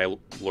after High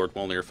Lord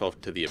Wolnir fell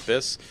to the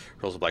abyss.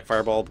 Hurls a black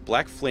fireball. The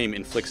black flame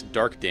inflicts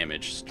dark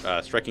damage,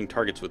 striking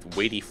targets with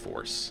weighty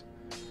force.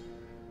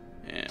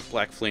 And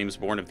black flames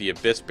born of the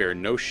abyss bear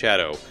no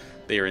shadow.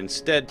 They are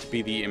instead to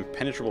be the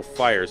impenetrable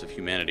fires of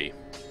humanity.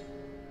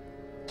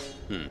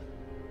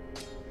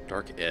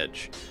 Dark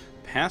Edge.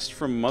 Passed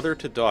from mother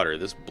to daughter,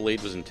 this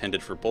blade was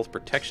intended for both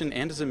protection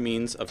and as a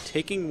means of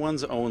taking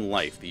one's own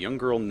life. The young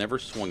girl never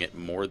swung it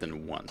more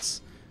than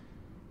once.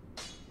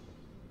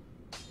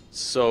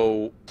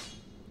 So,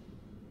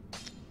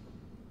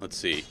 let's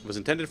see. It was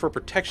intended for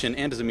protection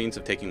and as a means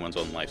of taking one's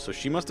own life. So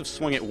she must have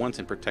swung it once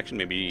in protection.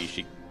 Maybe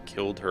she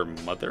killed her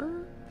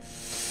mother?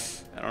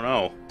 I don't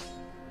know.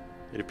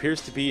 It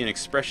appears to be an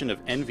expression of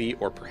envy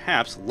or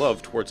perhaps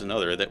love towards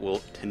another that will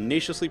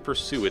tenaciously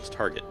pursue its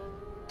target.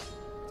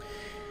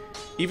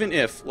 Even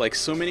if, like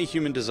so many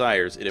human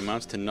desires, it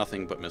amounts to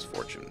nothing but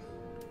misfortune.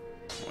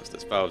 What's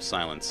this? Vow of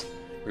Silence.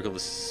 Wait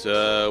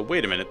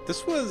a minute.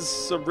 This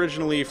was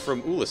originally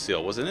from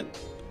Ulasil, wasn't it?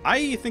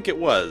 I think it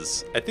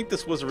was. I think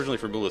this was originally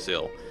from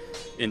Ulasil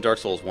in Dark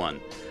Souls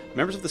 1.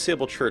 Members of the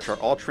Sable Church are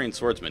all trained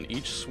swordsmen,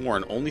 each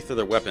sworn only through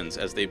their weapons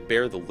as they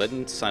bear the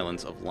leaden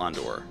silence of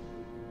Londor.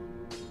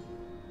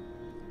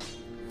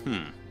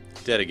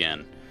 Dead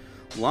again.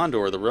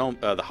 Londor,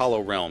 the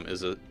Hollow Realm,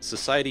 is a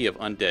society of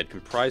undead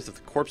comprised of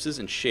the corpses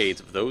and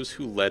shades of those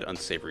who led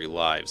unsavory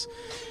lives.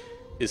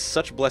 Is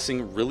such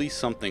blessing really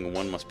something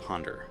one must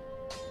ponder?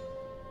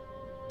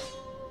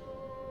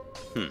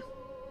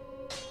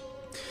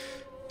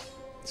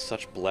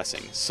 Such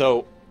blessing.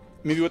 So,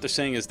 maybe what they're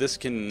saying is this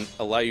can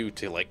allow you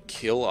to, like,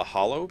 kill a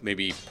Hollow,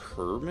 maybe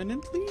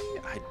permanently?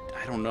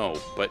 I don't know.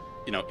 But,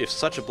 you know, if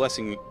such a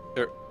blessing...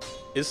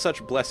 is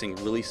such blessing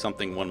really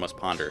something one must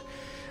ponder?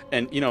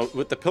 And, you know,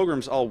 with the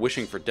pilgrims all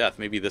wishing for death,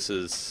 maybe this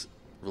is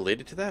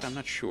related to that? I'm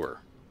not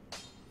sure.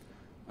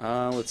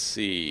 Let's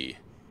see.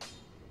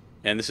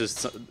 And this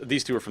is...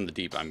 these two are from the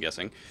Deep, I'm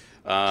guessing.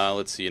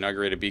 Let's see.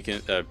 Inaugurated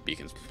deacons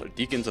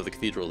of the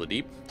Cathedral of the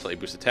Deep. Slightly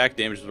boost attack,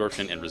 damage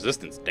absorption, and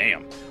resistance.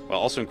 Damn. While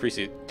also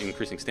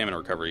increasing stamina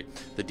recovery.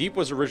 The Deep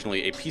was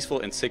originally a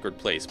peaceful and sacred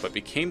place, but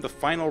became the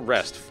final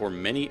rest for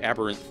many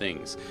aberrant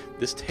things.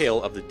 This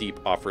tale of the Deep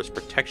offers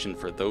protection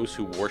for those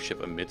who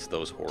worship amidst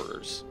those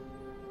horrors.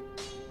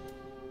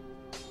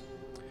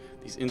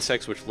 These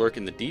insects which lurk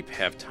in the deep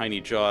have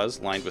tiny jaws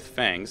lined with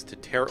fangs to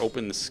tear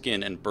open the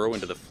skin and burrow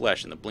into the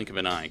flesh in the blink of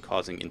an eye,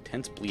 causing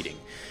intense bleeding.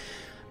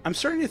 I'm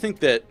starting to think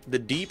that the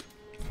Deep,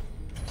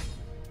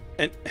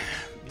 and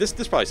this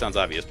probably sounds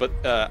obvious, but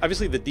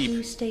obviously the Deep...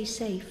 You stay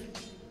safe.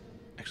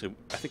 Actually,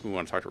 I think we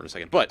want to talk to her in a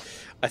second, but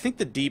I think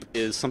the Deep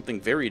is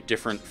something very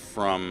different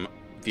from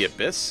the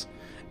Abyss,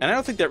 and I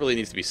don't think that really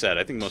needs to be said.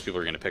 I think most people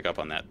are going to pick up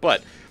on that,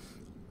 but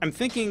I'm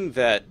thinking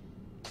that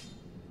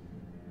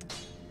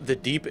the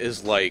Deep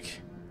is like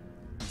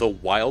the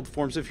wild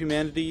forms of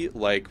humanity,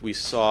 like we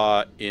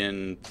saw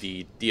in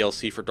the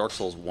DLC for Dark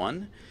Souls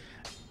 1.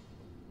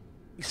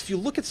 If you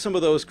look at some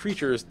of those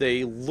creatures,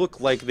 they look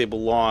like they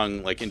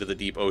belong like into the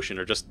deep ocean,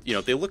 or just, you know,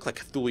 they look like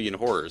Cthulhian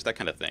horrors, that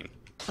kind of thing.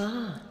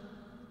 Ah,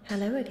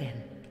 hello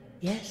again.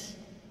 Yes.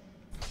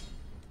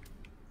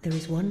 There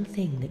is one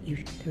thing that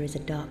there is a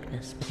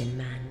darkness within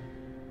man,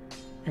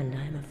 and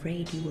I am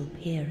afraid you will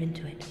peer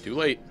into it. Too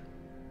late.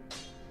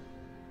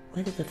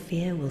 Whether the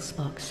fear will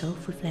spark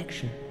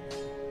self-reflection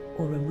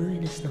or a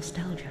ruinous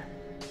nostalgia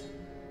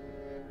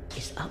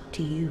is up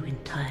to you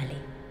entirely.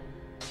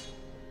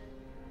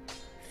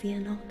 Fear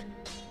not.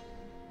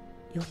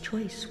 Your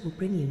choice will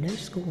bring you no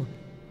scorn.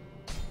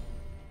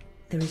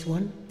 There is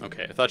one...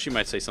 Okay, I thought she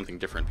might say something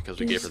different because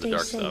we gave her the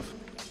dark stuff.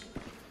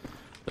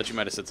 Thought she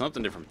might have said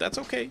something different. That's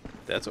okay.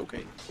 That's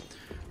okay.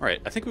 Alright,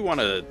 I think we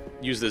want to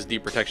use this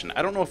deep protection.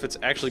 I don't know if it's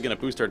actually going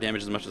to boost our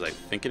damage as much as I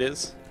think it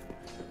is.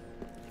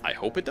 I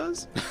hope it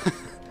does.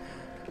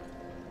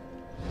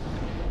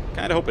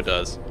 Kinda hope it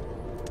does.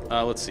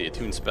 Let's see,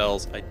 attune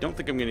spells. I don't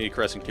think I'm going to need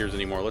Caressing Tears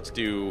anymore. Let's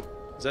do...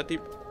 Is that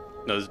deep?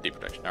 No, this is deep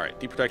protection. Alright,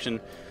 deep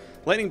protection.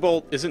 Lightning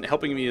Bolt isn't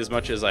helping me as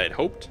much as I had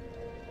hoped.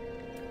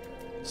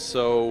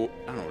 So,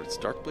 I don't know, is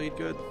Dark Blade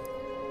good?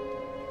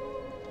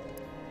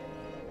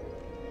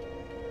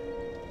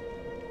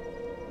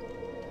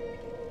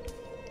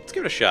 Let's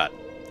give it a shot.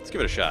 Let's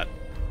give it a shot.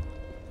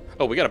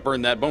 Oh, we gotta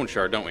burn that bone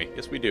shard, don't we?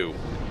 Yes, we do.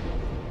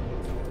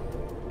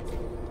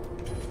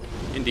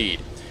 Indeed.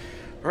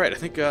 Alright, I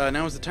think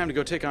now is the time to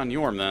go take on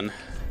Yorm, then.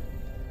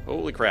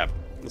 Holy crap.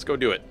 Let's go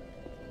do it.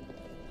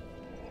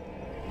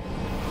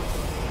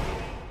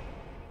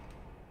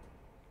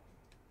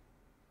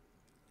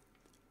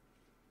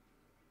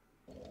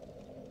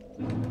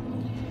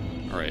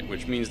 Alright,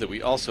 which means that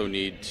we also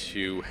need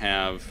to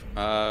have...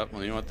 well,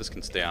 you know what? This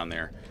can stay on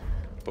there.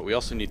 But we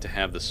also need to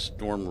have the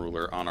Storm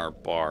Ruler on our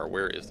bar.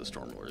 Where is the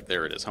Storm Ruler?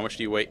 There it is. How much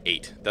do you weigh?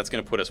 8. That's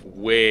going to put us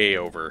way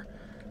over.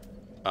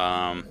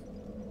 So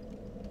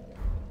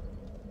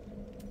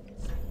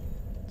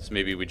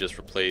maybe we just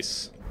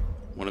replace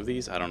one of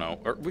these? I don't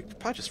know. Or we could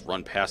probably just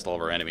run past all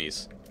of our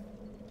enemies.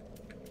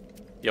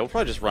 Yeah, we'll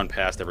probably just run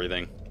past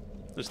everything.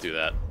 Let's do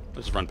that.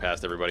 Let's just run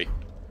past everybody.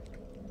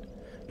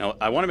 Now,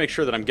 I want to make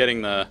sure that I'm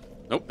getting the...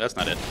 Nope, that's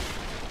not it.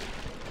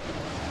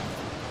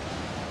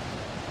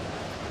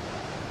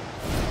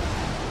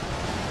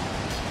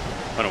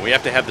 Oh no, we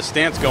have to have the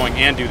stance going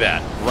and do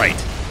that. Right.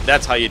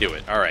 That's how you do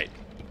it. Alright.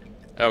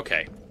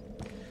 Okay.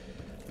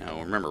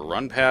 Now remember,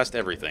 run past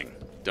everything.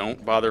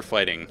 Don't bother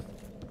fighting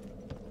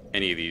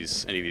any of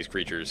these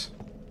creatures.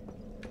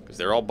 Because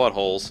they're all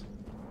buttholes.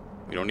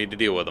 We don't need to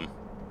deal with them.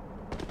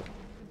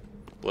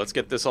 But let's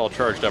get this all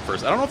charged up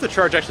first. I don't know if the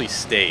charge actually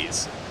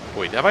stays.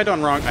 Wait, have I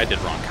done wrong? I did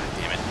wrong. God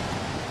damn it.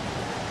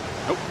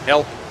 Nope.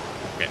 Hell.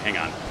 Okay, hang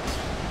on.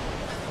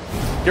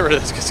 Get rid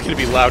of this because it's going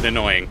to be loud and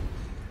annoying.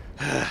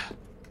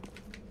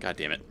 God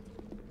damn it.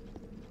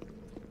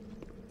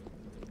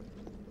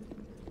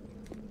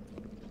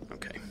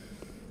 Okay.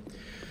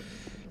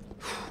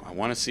 I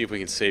want to see if we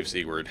can save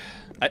Sigurd.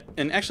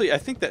 And actually, I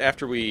think that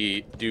after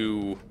we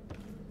do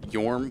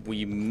Yorm,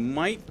 we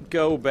might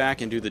go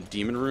back and do the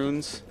Demon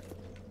Runes.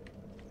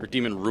 Or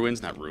Demon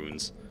Ruins, not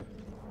Runes.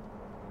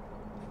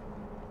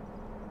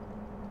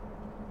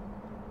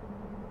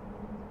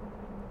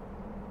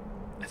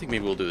 I think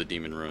maybe we'll do the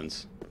Demon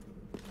Runes.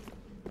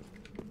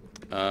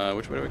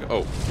 Which way do we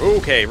go? Oh,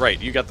 okay,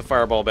 right. You got the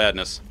fireball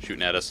badness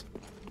shooting at us.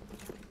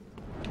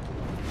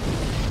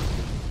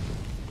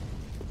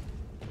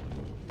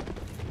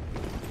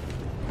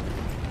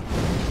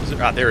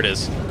 Ah, there it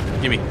is.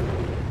 Gimme.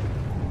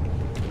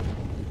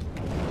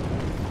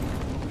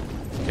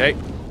 Okay.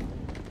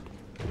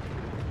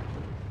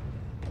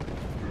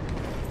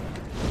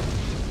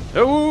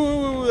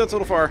 Oh, that's a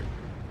little far.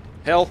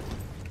 Hell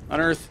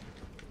on earth.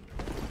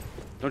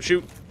 Don't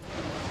shoot.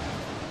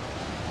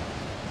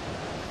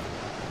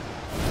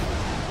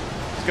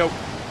 Let's go.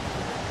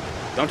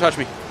 Don't touch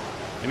me.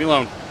 Leave me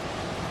alone.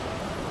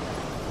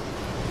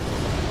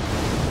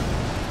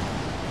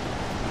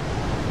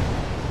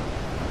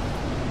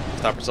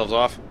 Stop ourselves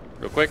off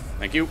real quick.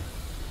 Thank you.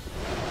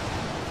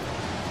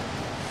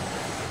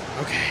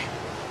 Okay.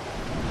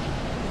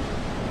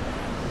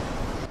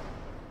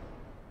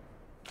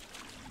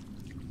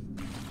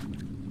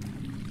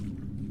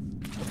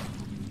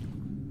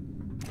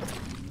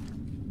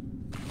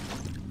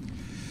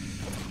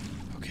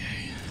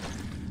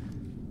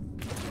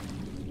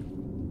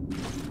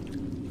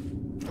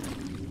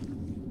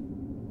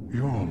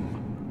 Yorm,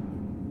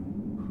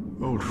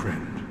 old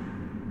friend.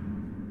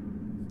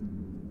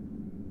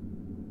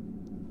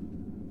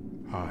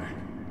 I,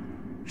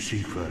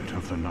 Siegfried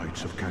of the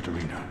Knights of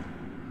Katarina,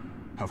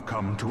 have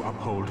come to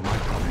uphold my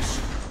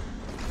promise.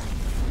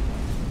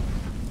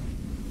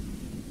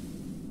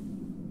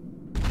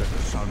 Let the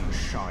sun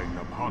shine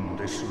upon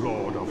this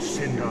Lord of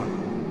Cinder.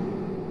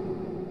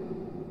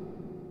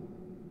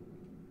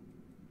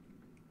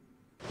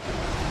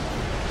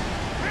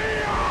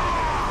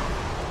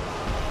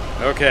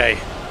 Okay,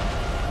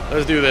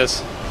 let's do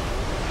this.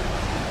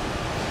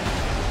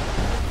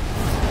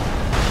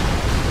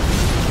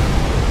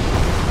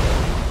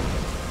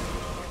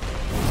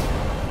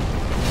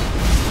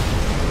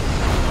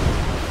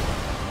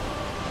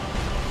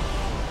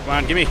 Come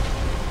on, gimme.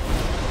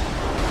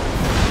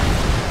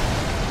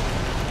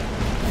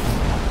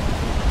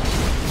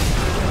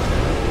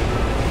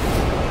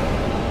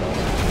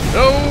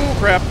 Oh,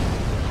 crap.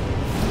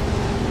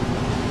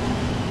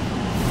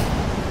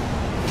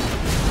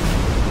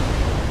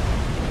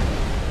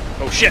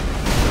 Oh shit!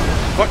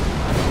 Fuck!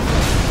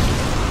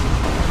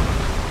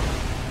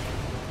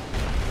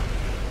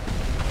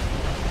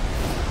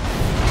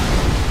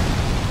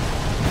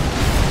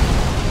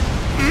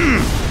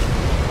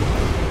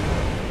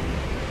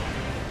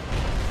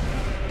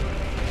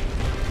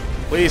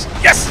 Please.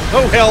 Yes!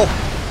 Oh hell!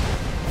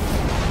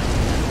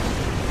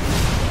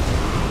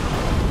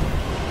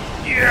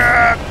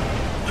 Yeah!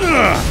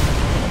 Ugh.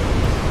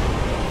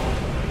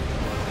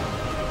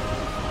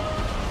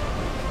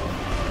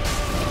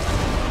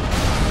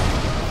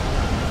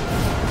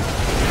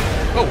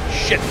 Oh,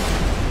 shit.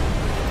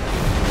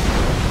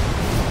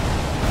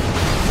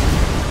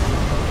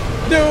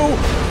 No!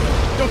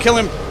 Don't kill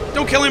him!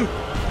 Don't kill him!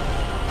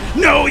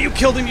 No, you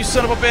killed him, you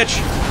son of a bitch!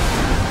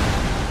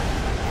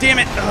 Damn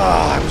it!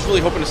 I was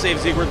really hoping to save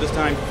Siegward this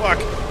time. Fuck!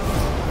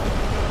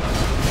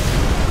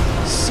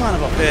 Son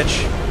of a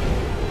bitch!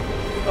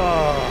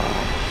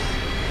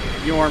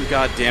 Yorm,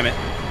 goddammit.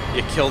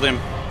 You killed him.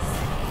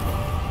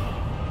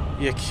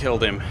 You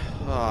killed him.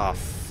 Oh,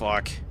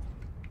 fuck.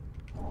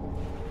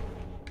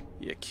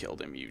 You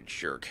killed him, you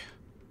jerk.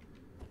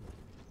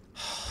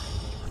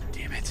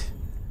 Damn it.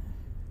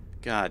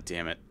 God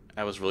damn it.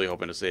 I was really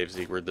hoping to save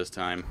Siegward this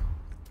time.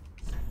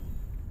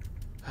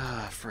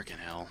 Ah, frickin'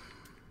 hell.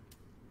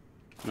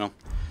 Well,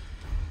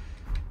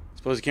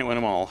 suppose you can't win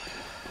them all.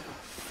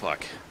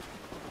 Fuck.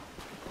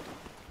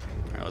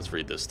 Alright, let's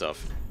read this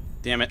stuff.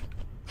 Damn it.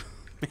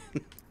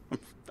 Man,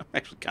 I'm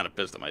actually kind of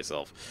pissed at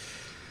myself.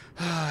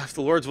 If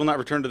the lords will not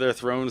return to their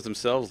thrones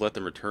themselves, let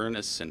them return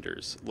as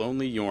cinders.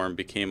 Lonely Yorm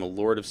became a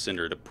lord of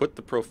Cinder to put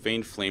the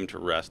profane flame to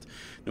rest,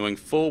 knowing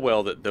full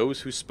well that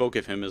those who spoke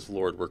of him as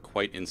lord were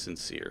quite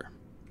insincere.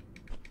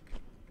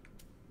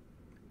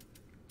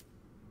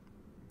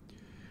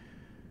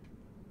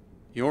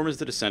 Yorm is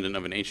the descendant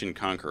of an ancient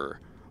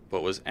conqueror,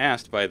 but was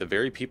asked by the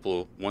very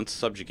people once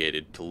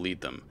subjugated to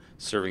lead them,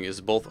 serving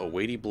as both a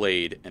weighty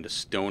blade and a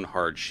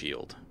stone-hard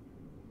shield.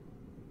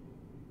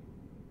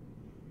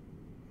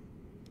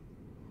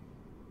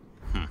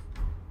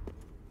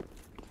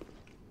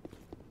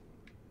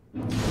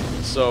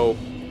 So,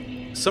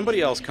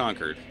 somebody else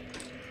conquered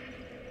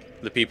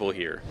the people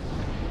here,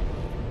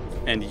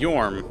 and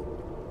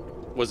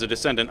Yorm was a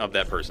descendant of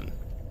that person.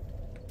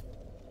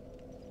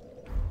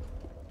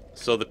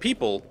 So the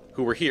people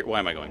who were here... Why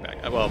am I going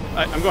back? Well,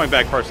 I'm going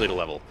back partially to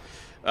level.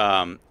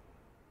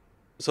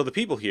 So the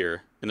people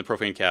here in the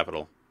Profane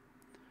Capital,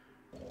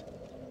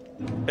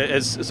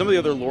 as some of the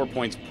other lore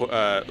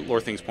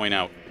things point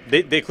out,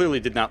 they clearly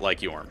did not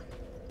like Yorm.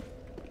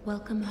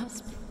 Welcome,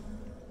 husband.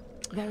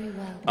 Very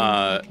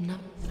well.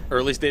 Or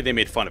at least they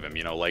made fun of him,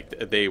 you know,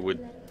 like they would...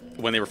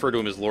 When they referred to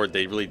him as Lord,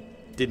 they really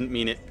didn't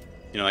mean it,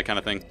 you know, that kind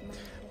of thing.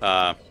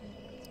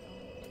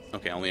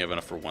 Okay, I only have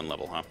enough for one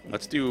level, huh?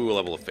 Let's do a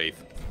level of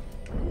Faith.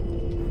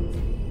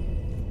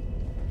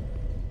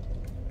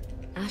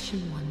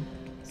 Ashen one.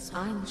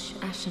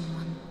 Ashen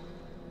one.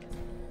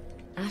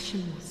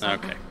 Ashen one.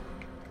 Okay.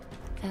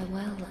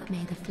 Farewell,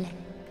 may the flame.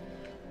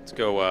 Let's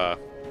go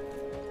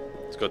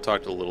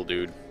talk to the little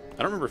dude.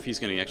 I don't remember if he's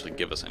going to actually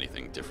give us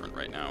anything different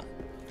right now.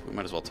 We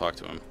might as well talk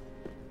to him.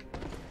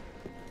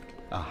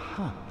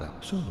 Aha, thou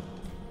so.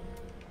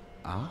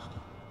 Ah,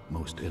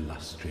 most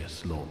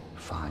illustrious lord,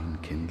 fine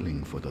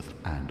kindling for the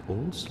and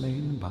all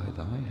slain by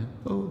thy hand.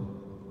 Oh,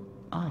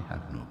 I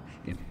have no.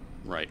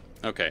 Right.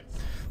 Okay.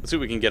 Let's see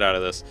what we can get out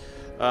of this.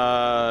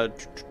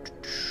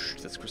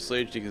 That's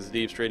Chrysalage, Deacons of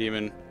the Deep,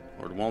 Stradium,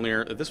 Lord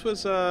Walnir. This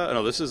was,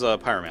 no, this is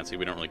Pyromancy.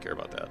 We don't really care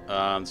about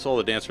that. Soul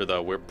of the Dancer,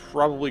 though, we're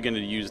probably going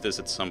to use this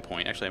at some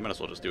point. Actually, I might as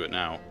well just do it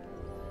now.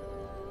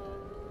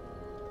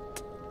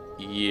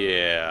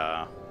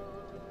 Yeah.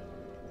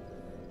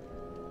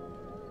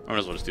 I might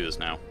as well just do this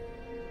now.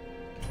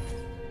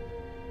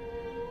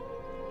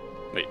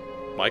 Wait,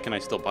 why can I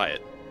still buy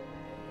it?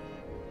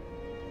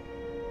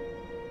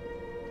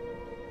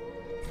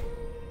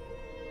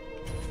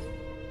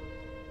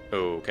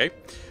 Okay.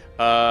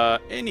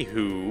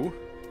 Anywho.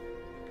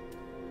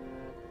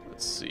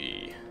 Let's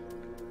see.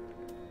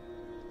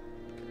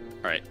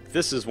 Alright,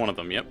 this is one of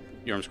them, yep.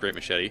 Yorm's Great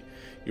Machete.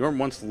 Yorm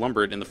once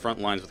lumbered in the front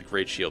lines with a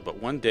great shield, but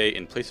one day,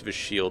 in place of his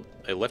shield,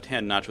 a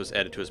left-hand notch was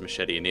added to his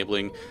machete,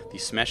 enabling the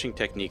smashing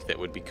technique that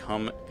would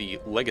become the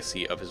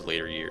legacy of his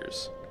later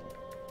years.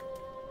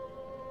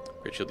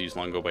 Great shield used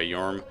long ago by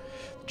Yorm.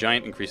 The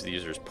giant increased the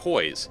user's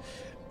poise.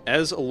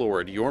 As a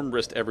lord, Yorm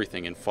risked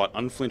everything and fought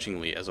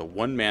unflinchingly as a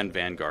one-man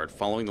vanguard.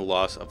 Following the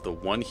loss of the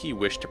one he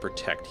wished to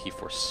protect, he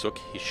forsook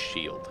his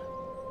shield.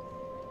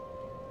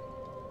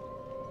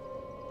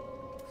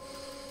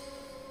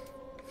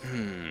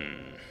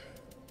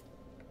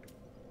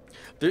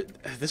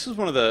 This is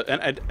one of the...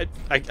 And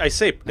I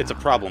say it's a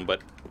problem,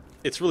 but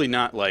it's really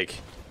not, like,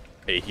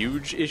 a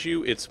huge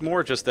issue. It's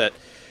more just that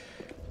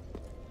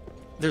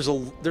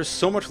there's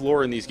so much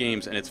lore in these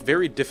games, and it's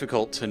very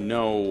difficult to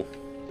know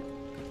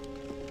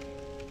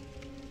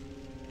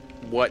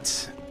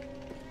what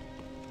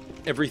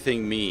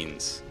everything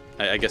means.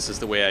 I guess is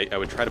the way I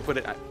would try to put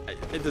it.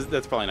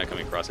 That's probably not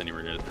coming across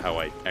anywhere near how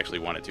I actually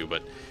want it to,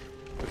 but...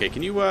 Okay,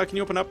 can you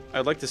open up?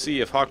 I'd like to see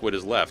if Hawkwood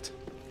is left.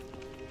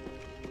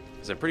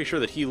 Because I'm pretty sure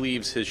that he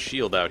leaves his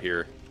shield out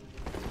here.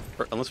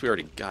 Or, unless we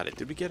already got it.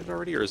 Did we get it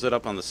already, or is it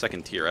up on the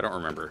second tier? I don't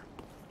remember.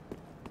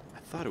 I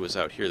thought it was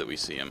out here that we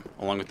see him,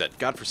 along with that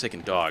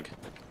godforsaken dog.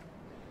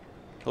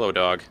 Hello,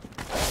 dog.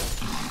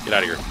 Get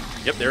out of here.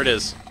 Yep, there it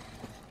is.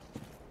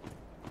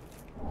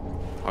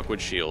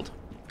 Hawkwood shield.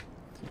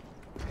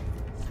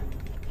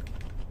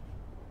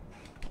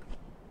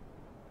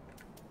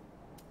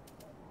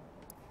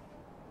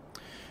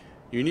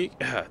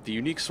 The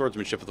unique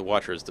swordsmanship of the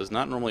Watchers does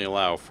not normally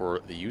allow for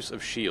the use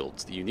of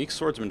shields. The unique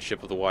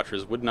swordsmanship of the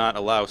Watchers would not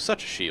allow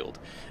such a shield,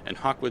 and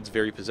Hawkwood's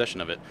very possession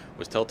of it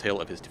was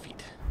telltale of his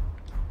defeat.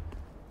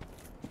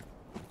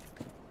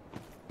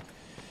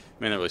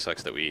 Man, that really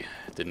sucks that we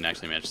didn't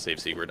actually manage to save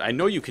Sigurd. I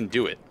know you can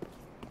do it.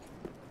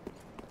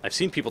 I've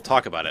seen people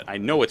talk about it. I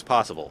know it's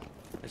possible.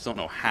 I just don't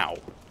know how.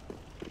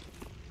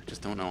 I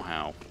just don't know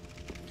how.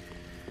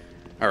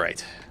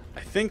 Alright. I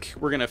think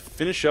we're going to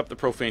finish up the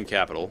Profane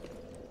Capital.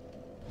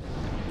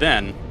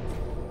 Then,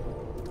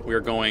 we are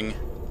going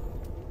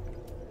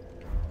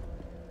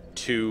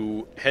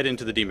to head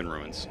into the Demon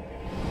Ruins.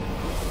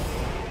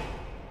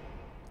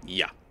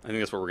 Yeah, I think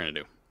that's what we're going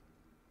to do.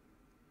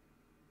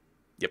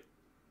 Yep.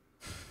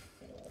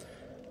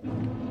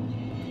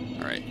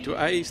 Alright, do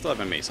I still have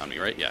my mace on me,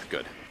 right? Yeah,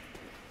 good.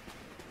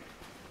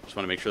 Just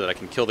want to make sure that I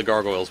can kill the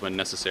gargoyles when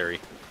necessary.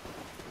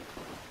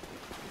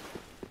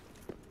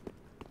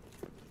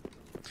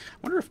 I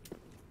wonder if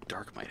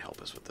dark might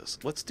help us with this.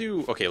 Let's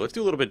do a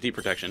little bit of deep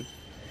protection.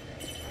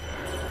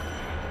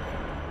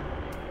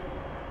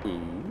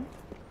 Ooh.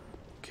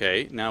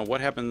 Okay, now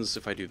what happens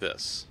if I do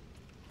this?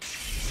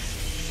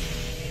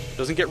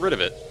 Doesn't get rid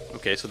of it.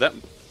 Okay, so that...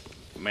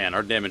 Man,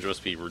 our damage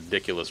must be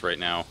ridiculous right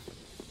now.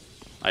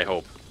 I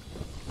hope.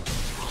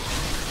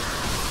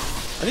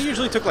 I think it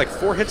usually took like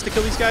 4 hits to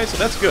kill these guys, so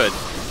that's good.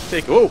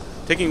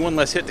 Taking one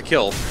less hit to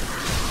kill.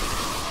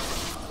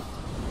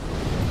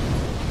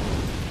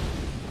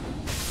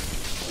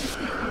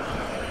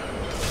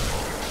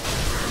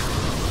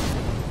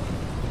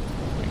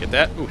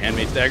 That. Ooh,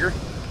 Handmaid's Dagger.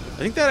 I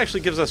think that actually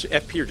gives us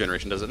FP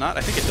regeneration, does it not?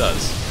 I think it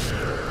does.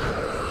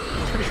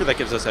 I'm pretty sure that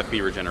gives us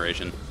FP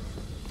regeneration.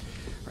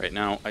 Right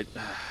now,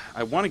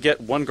 I want to get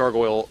one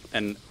gargoyle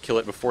and kill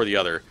it before the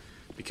other,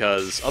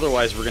 because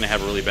otherwise we're going to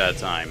have a really bad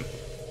time.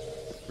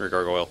 Here,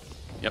 gargoyle.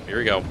 Yep, here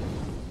we go.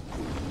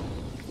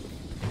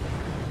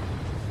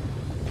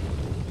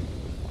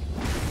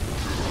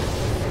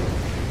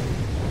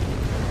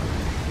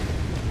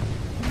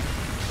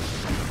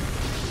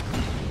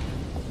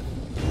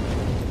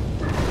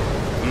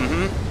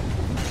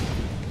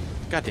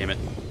 God damn it.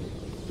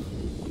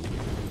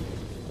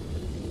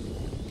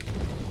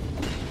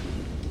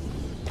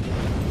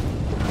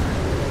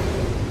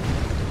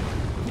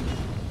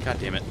 God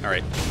damn it.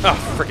 Alright.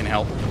 Oh, freaking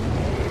hell.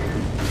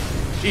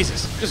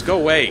 Jesus, just go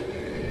away.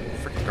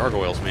 Freaking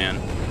gargoyles, man.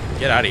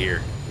 Get out of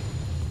here.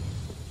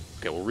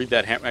 Okay, we'll read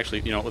that hammer. Actually,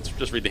 you know, let's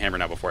just read the hammer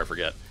now before I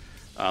forget.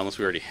 Unless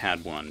we already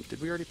had one.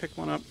 Did we already pick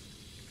one up?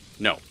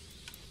 No.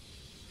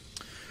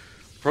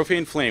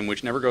 Profane Flame,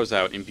 which never goes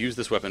out, imbues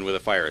this weapon with a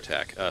fire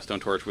attack. Stone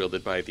torch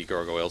wielded by the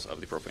gargoyles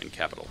of the Profane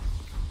Capital.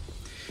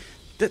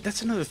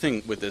 That's another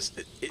thing with this.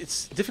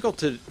 It's difficult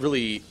to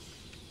really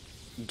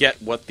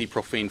get what the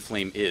Profane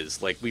Flame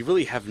is. Like, we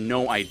really have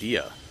no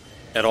idea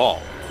at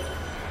all.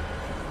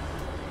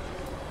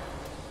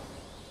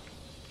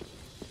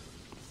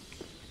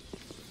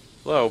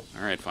 Hello?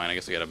 Alright, fine. I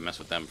guess I gotta mess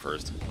with them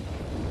first.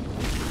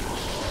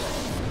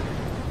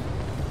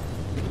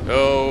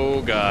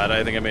 Oh, God.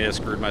 I think I may have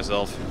screwed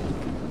myself.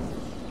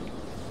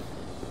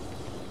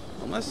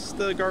 Unless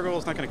the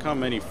gargoyle's not going to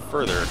come any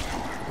further.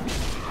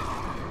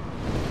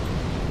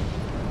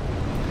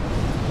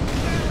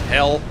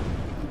 Hell.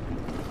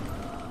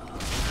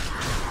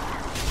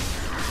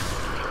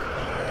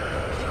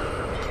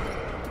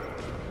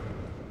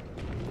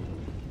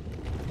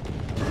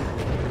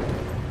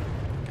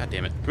 God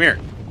damn it. Come here.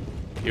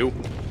 You.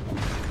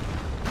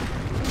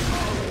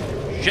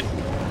 Shit.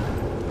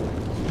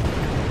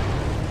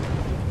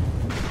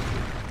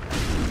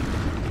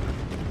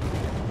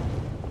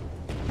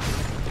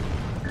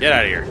 Get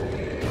out of here.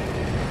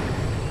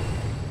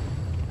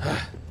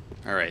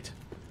 Alright.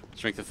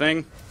 Let's drink the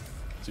thing.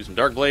 Let's do some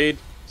Dark Blade.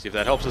 See if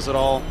that helps us at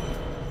all.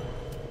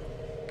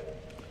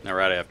 Now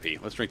we're out of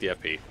FP. Let's drink the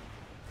FP.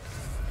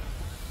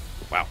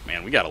 Wow,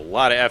 man, we got a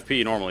lot of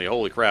FP normally.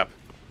 Holy crap.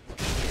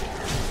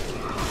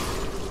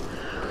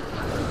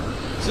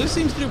 So this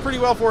seems to do pretty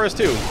well for us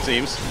too, it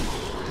seems.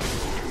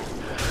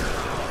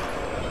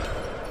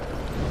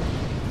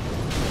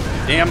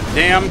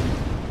 Damn.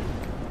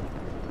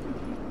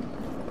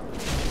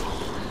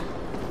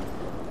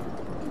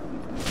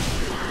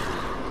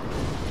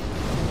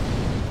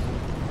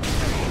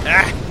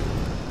 Ah!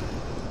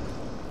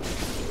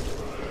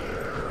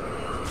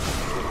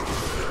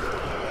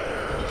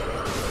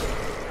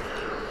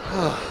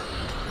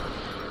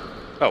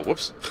 Oh,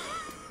 whoops.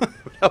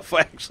 If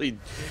I actually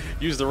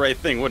used the right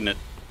thing, wouldn't it?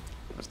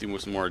 Let's do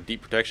some more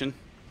deep protection.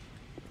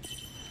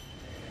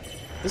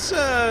 This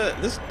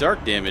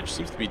dark damage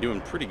seems to be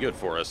doing pretty good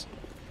for us.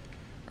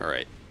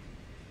 Alright.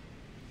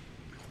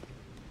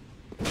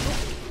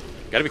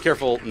 Gotta be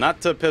careful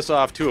not to piss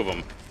off two of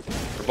them.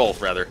 Or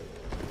both, rather.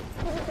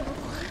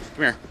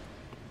 Come here.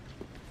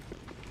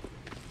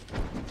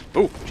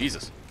 Oh,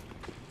 Jesus.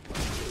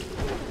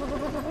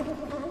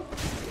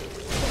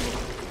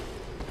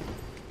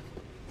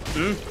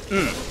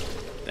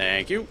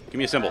 Thank you. Give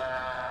me a symbol.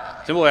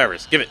 Symbol of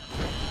avarice. Give it.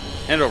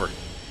 Hand it over.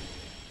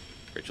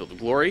 Great Shield of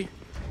Glory.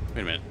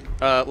 Wait a minute.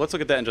 Let's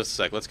look at that in just a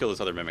sec. Let's kill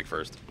this other mimic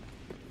first.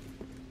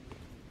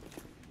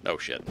 Oh,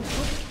 shit.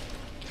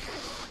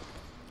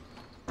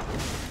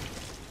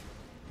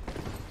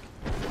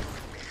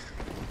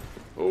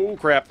 Oh,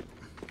 crap.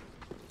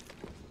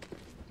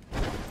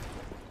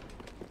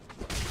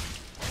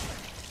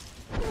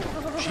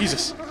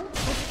 Jesus.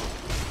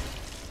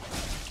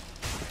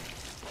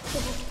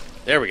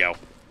 There we go.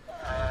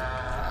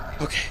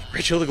 Okay,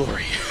 Great Shield of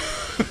Glory.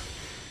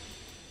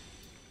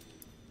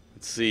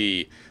 Let's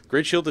see.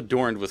 Great Shield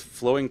adorned with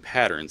flowing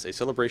patterns, a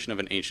celebration of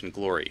an ancient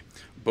glory.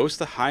 Boasts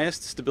the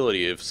highest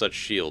stability of such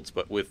shields,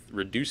 but with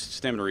reduced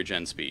stamina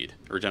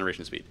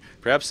regeneration speed.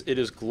 Perhaps it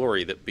is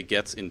glory that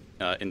begets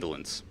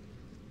indolence.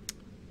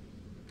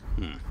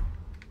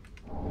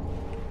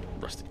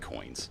 Rusted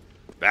coins.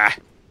 Ah!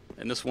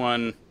 And this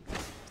one,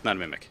 it's not a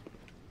mimic.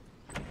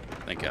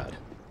 Thank God.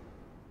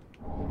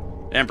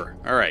 Ember.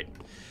 Alright.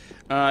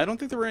 I don't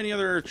think there were any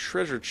other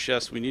treasure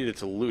chests we needed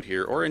to loot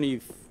here, or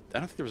any... I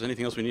don't think there was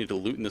anything else we needed to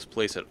loot in this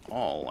place at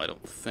all, I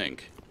don't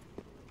think.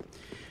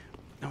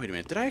 No, wait a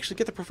minute. Did I actually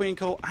get the profane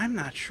coal? I'm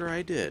not sure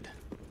I did.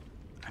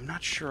 I'm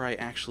not sure I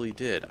actually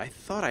did. I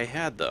thought I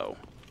had, though.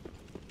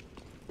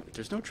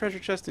 There's no treasure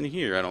chest in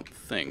here, I don't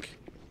think.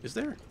 Is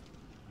there?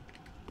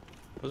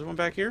 Was there one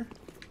back here?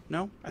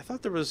 No? I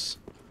thought there was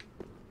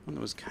one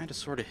that was kind of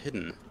sort of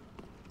hidden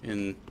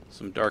in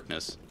some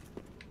darkness.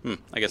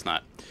 I guess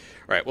not.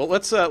 All right, well,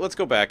 let's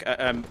go back.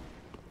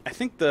 I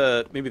think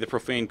maybe the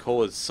profane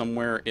coal is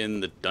somewhere in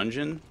the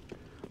dungeon.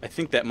 I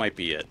think that might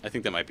be it. I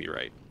think that might be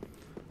right.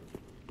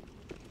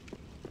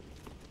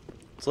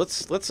 So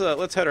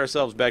let's head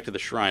ourselves back to the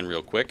shrine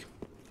real quick.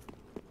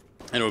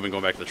 I know we've been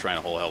going back to the shrine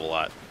a whole hell of a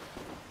lot.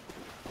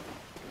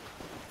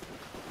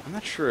 I'm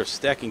not sure if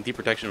stacking deep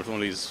protection with one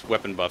of these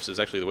weapon buffs is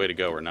actually the way to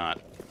go or not.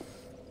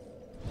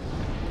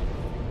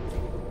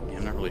 Yeah,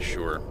 I'm not really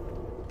sure.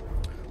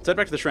 Let's head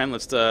back to the shrine.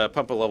 Let's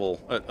pump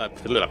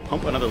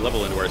another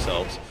level into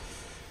ourselves.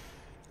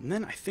 And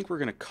then I think we're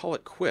going to call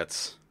it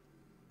quits.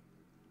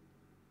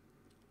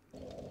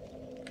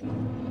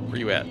 Where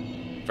you at,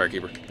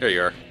 Firekeeper? There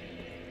you are.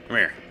 Come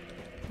here.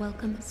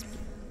 Welcome.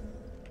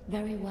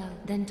 Very well.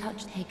 Then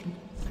touch taken.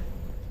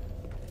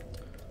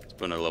 Let's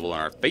put another level on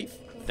our faith.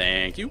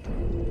 Thank you.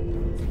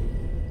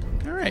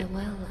 All right.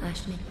 Farewell,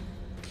 Ashley.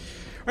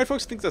 All right,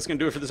 folks, I think that's going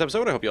to do it for this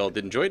episode. I hope you all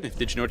did enjoy it. If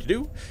did you know what to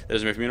do, that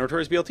is me from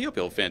Notorious BLT. I hope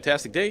you all have a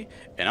fantastic day,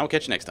 and I'll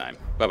catch you next time.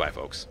 Bye-bye,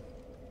 folks.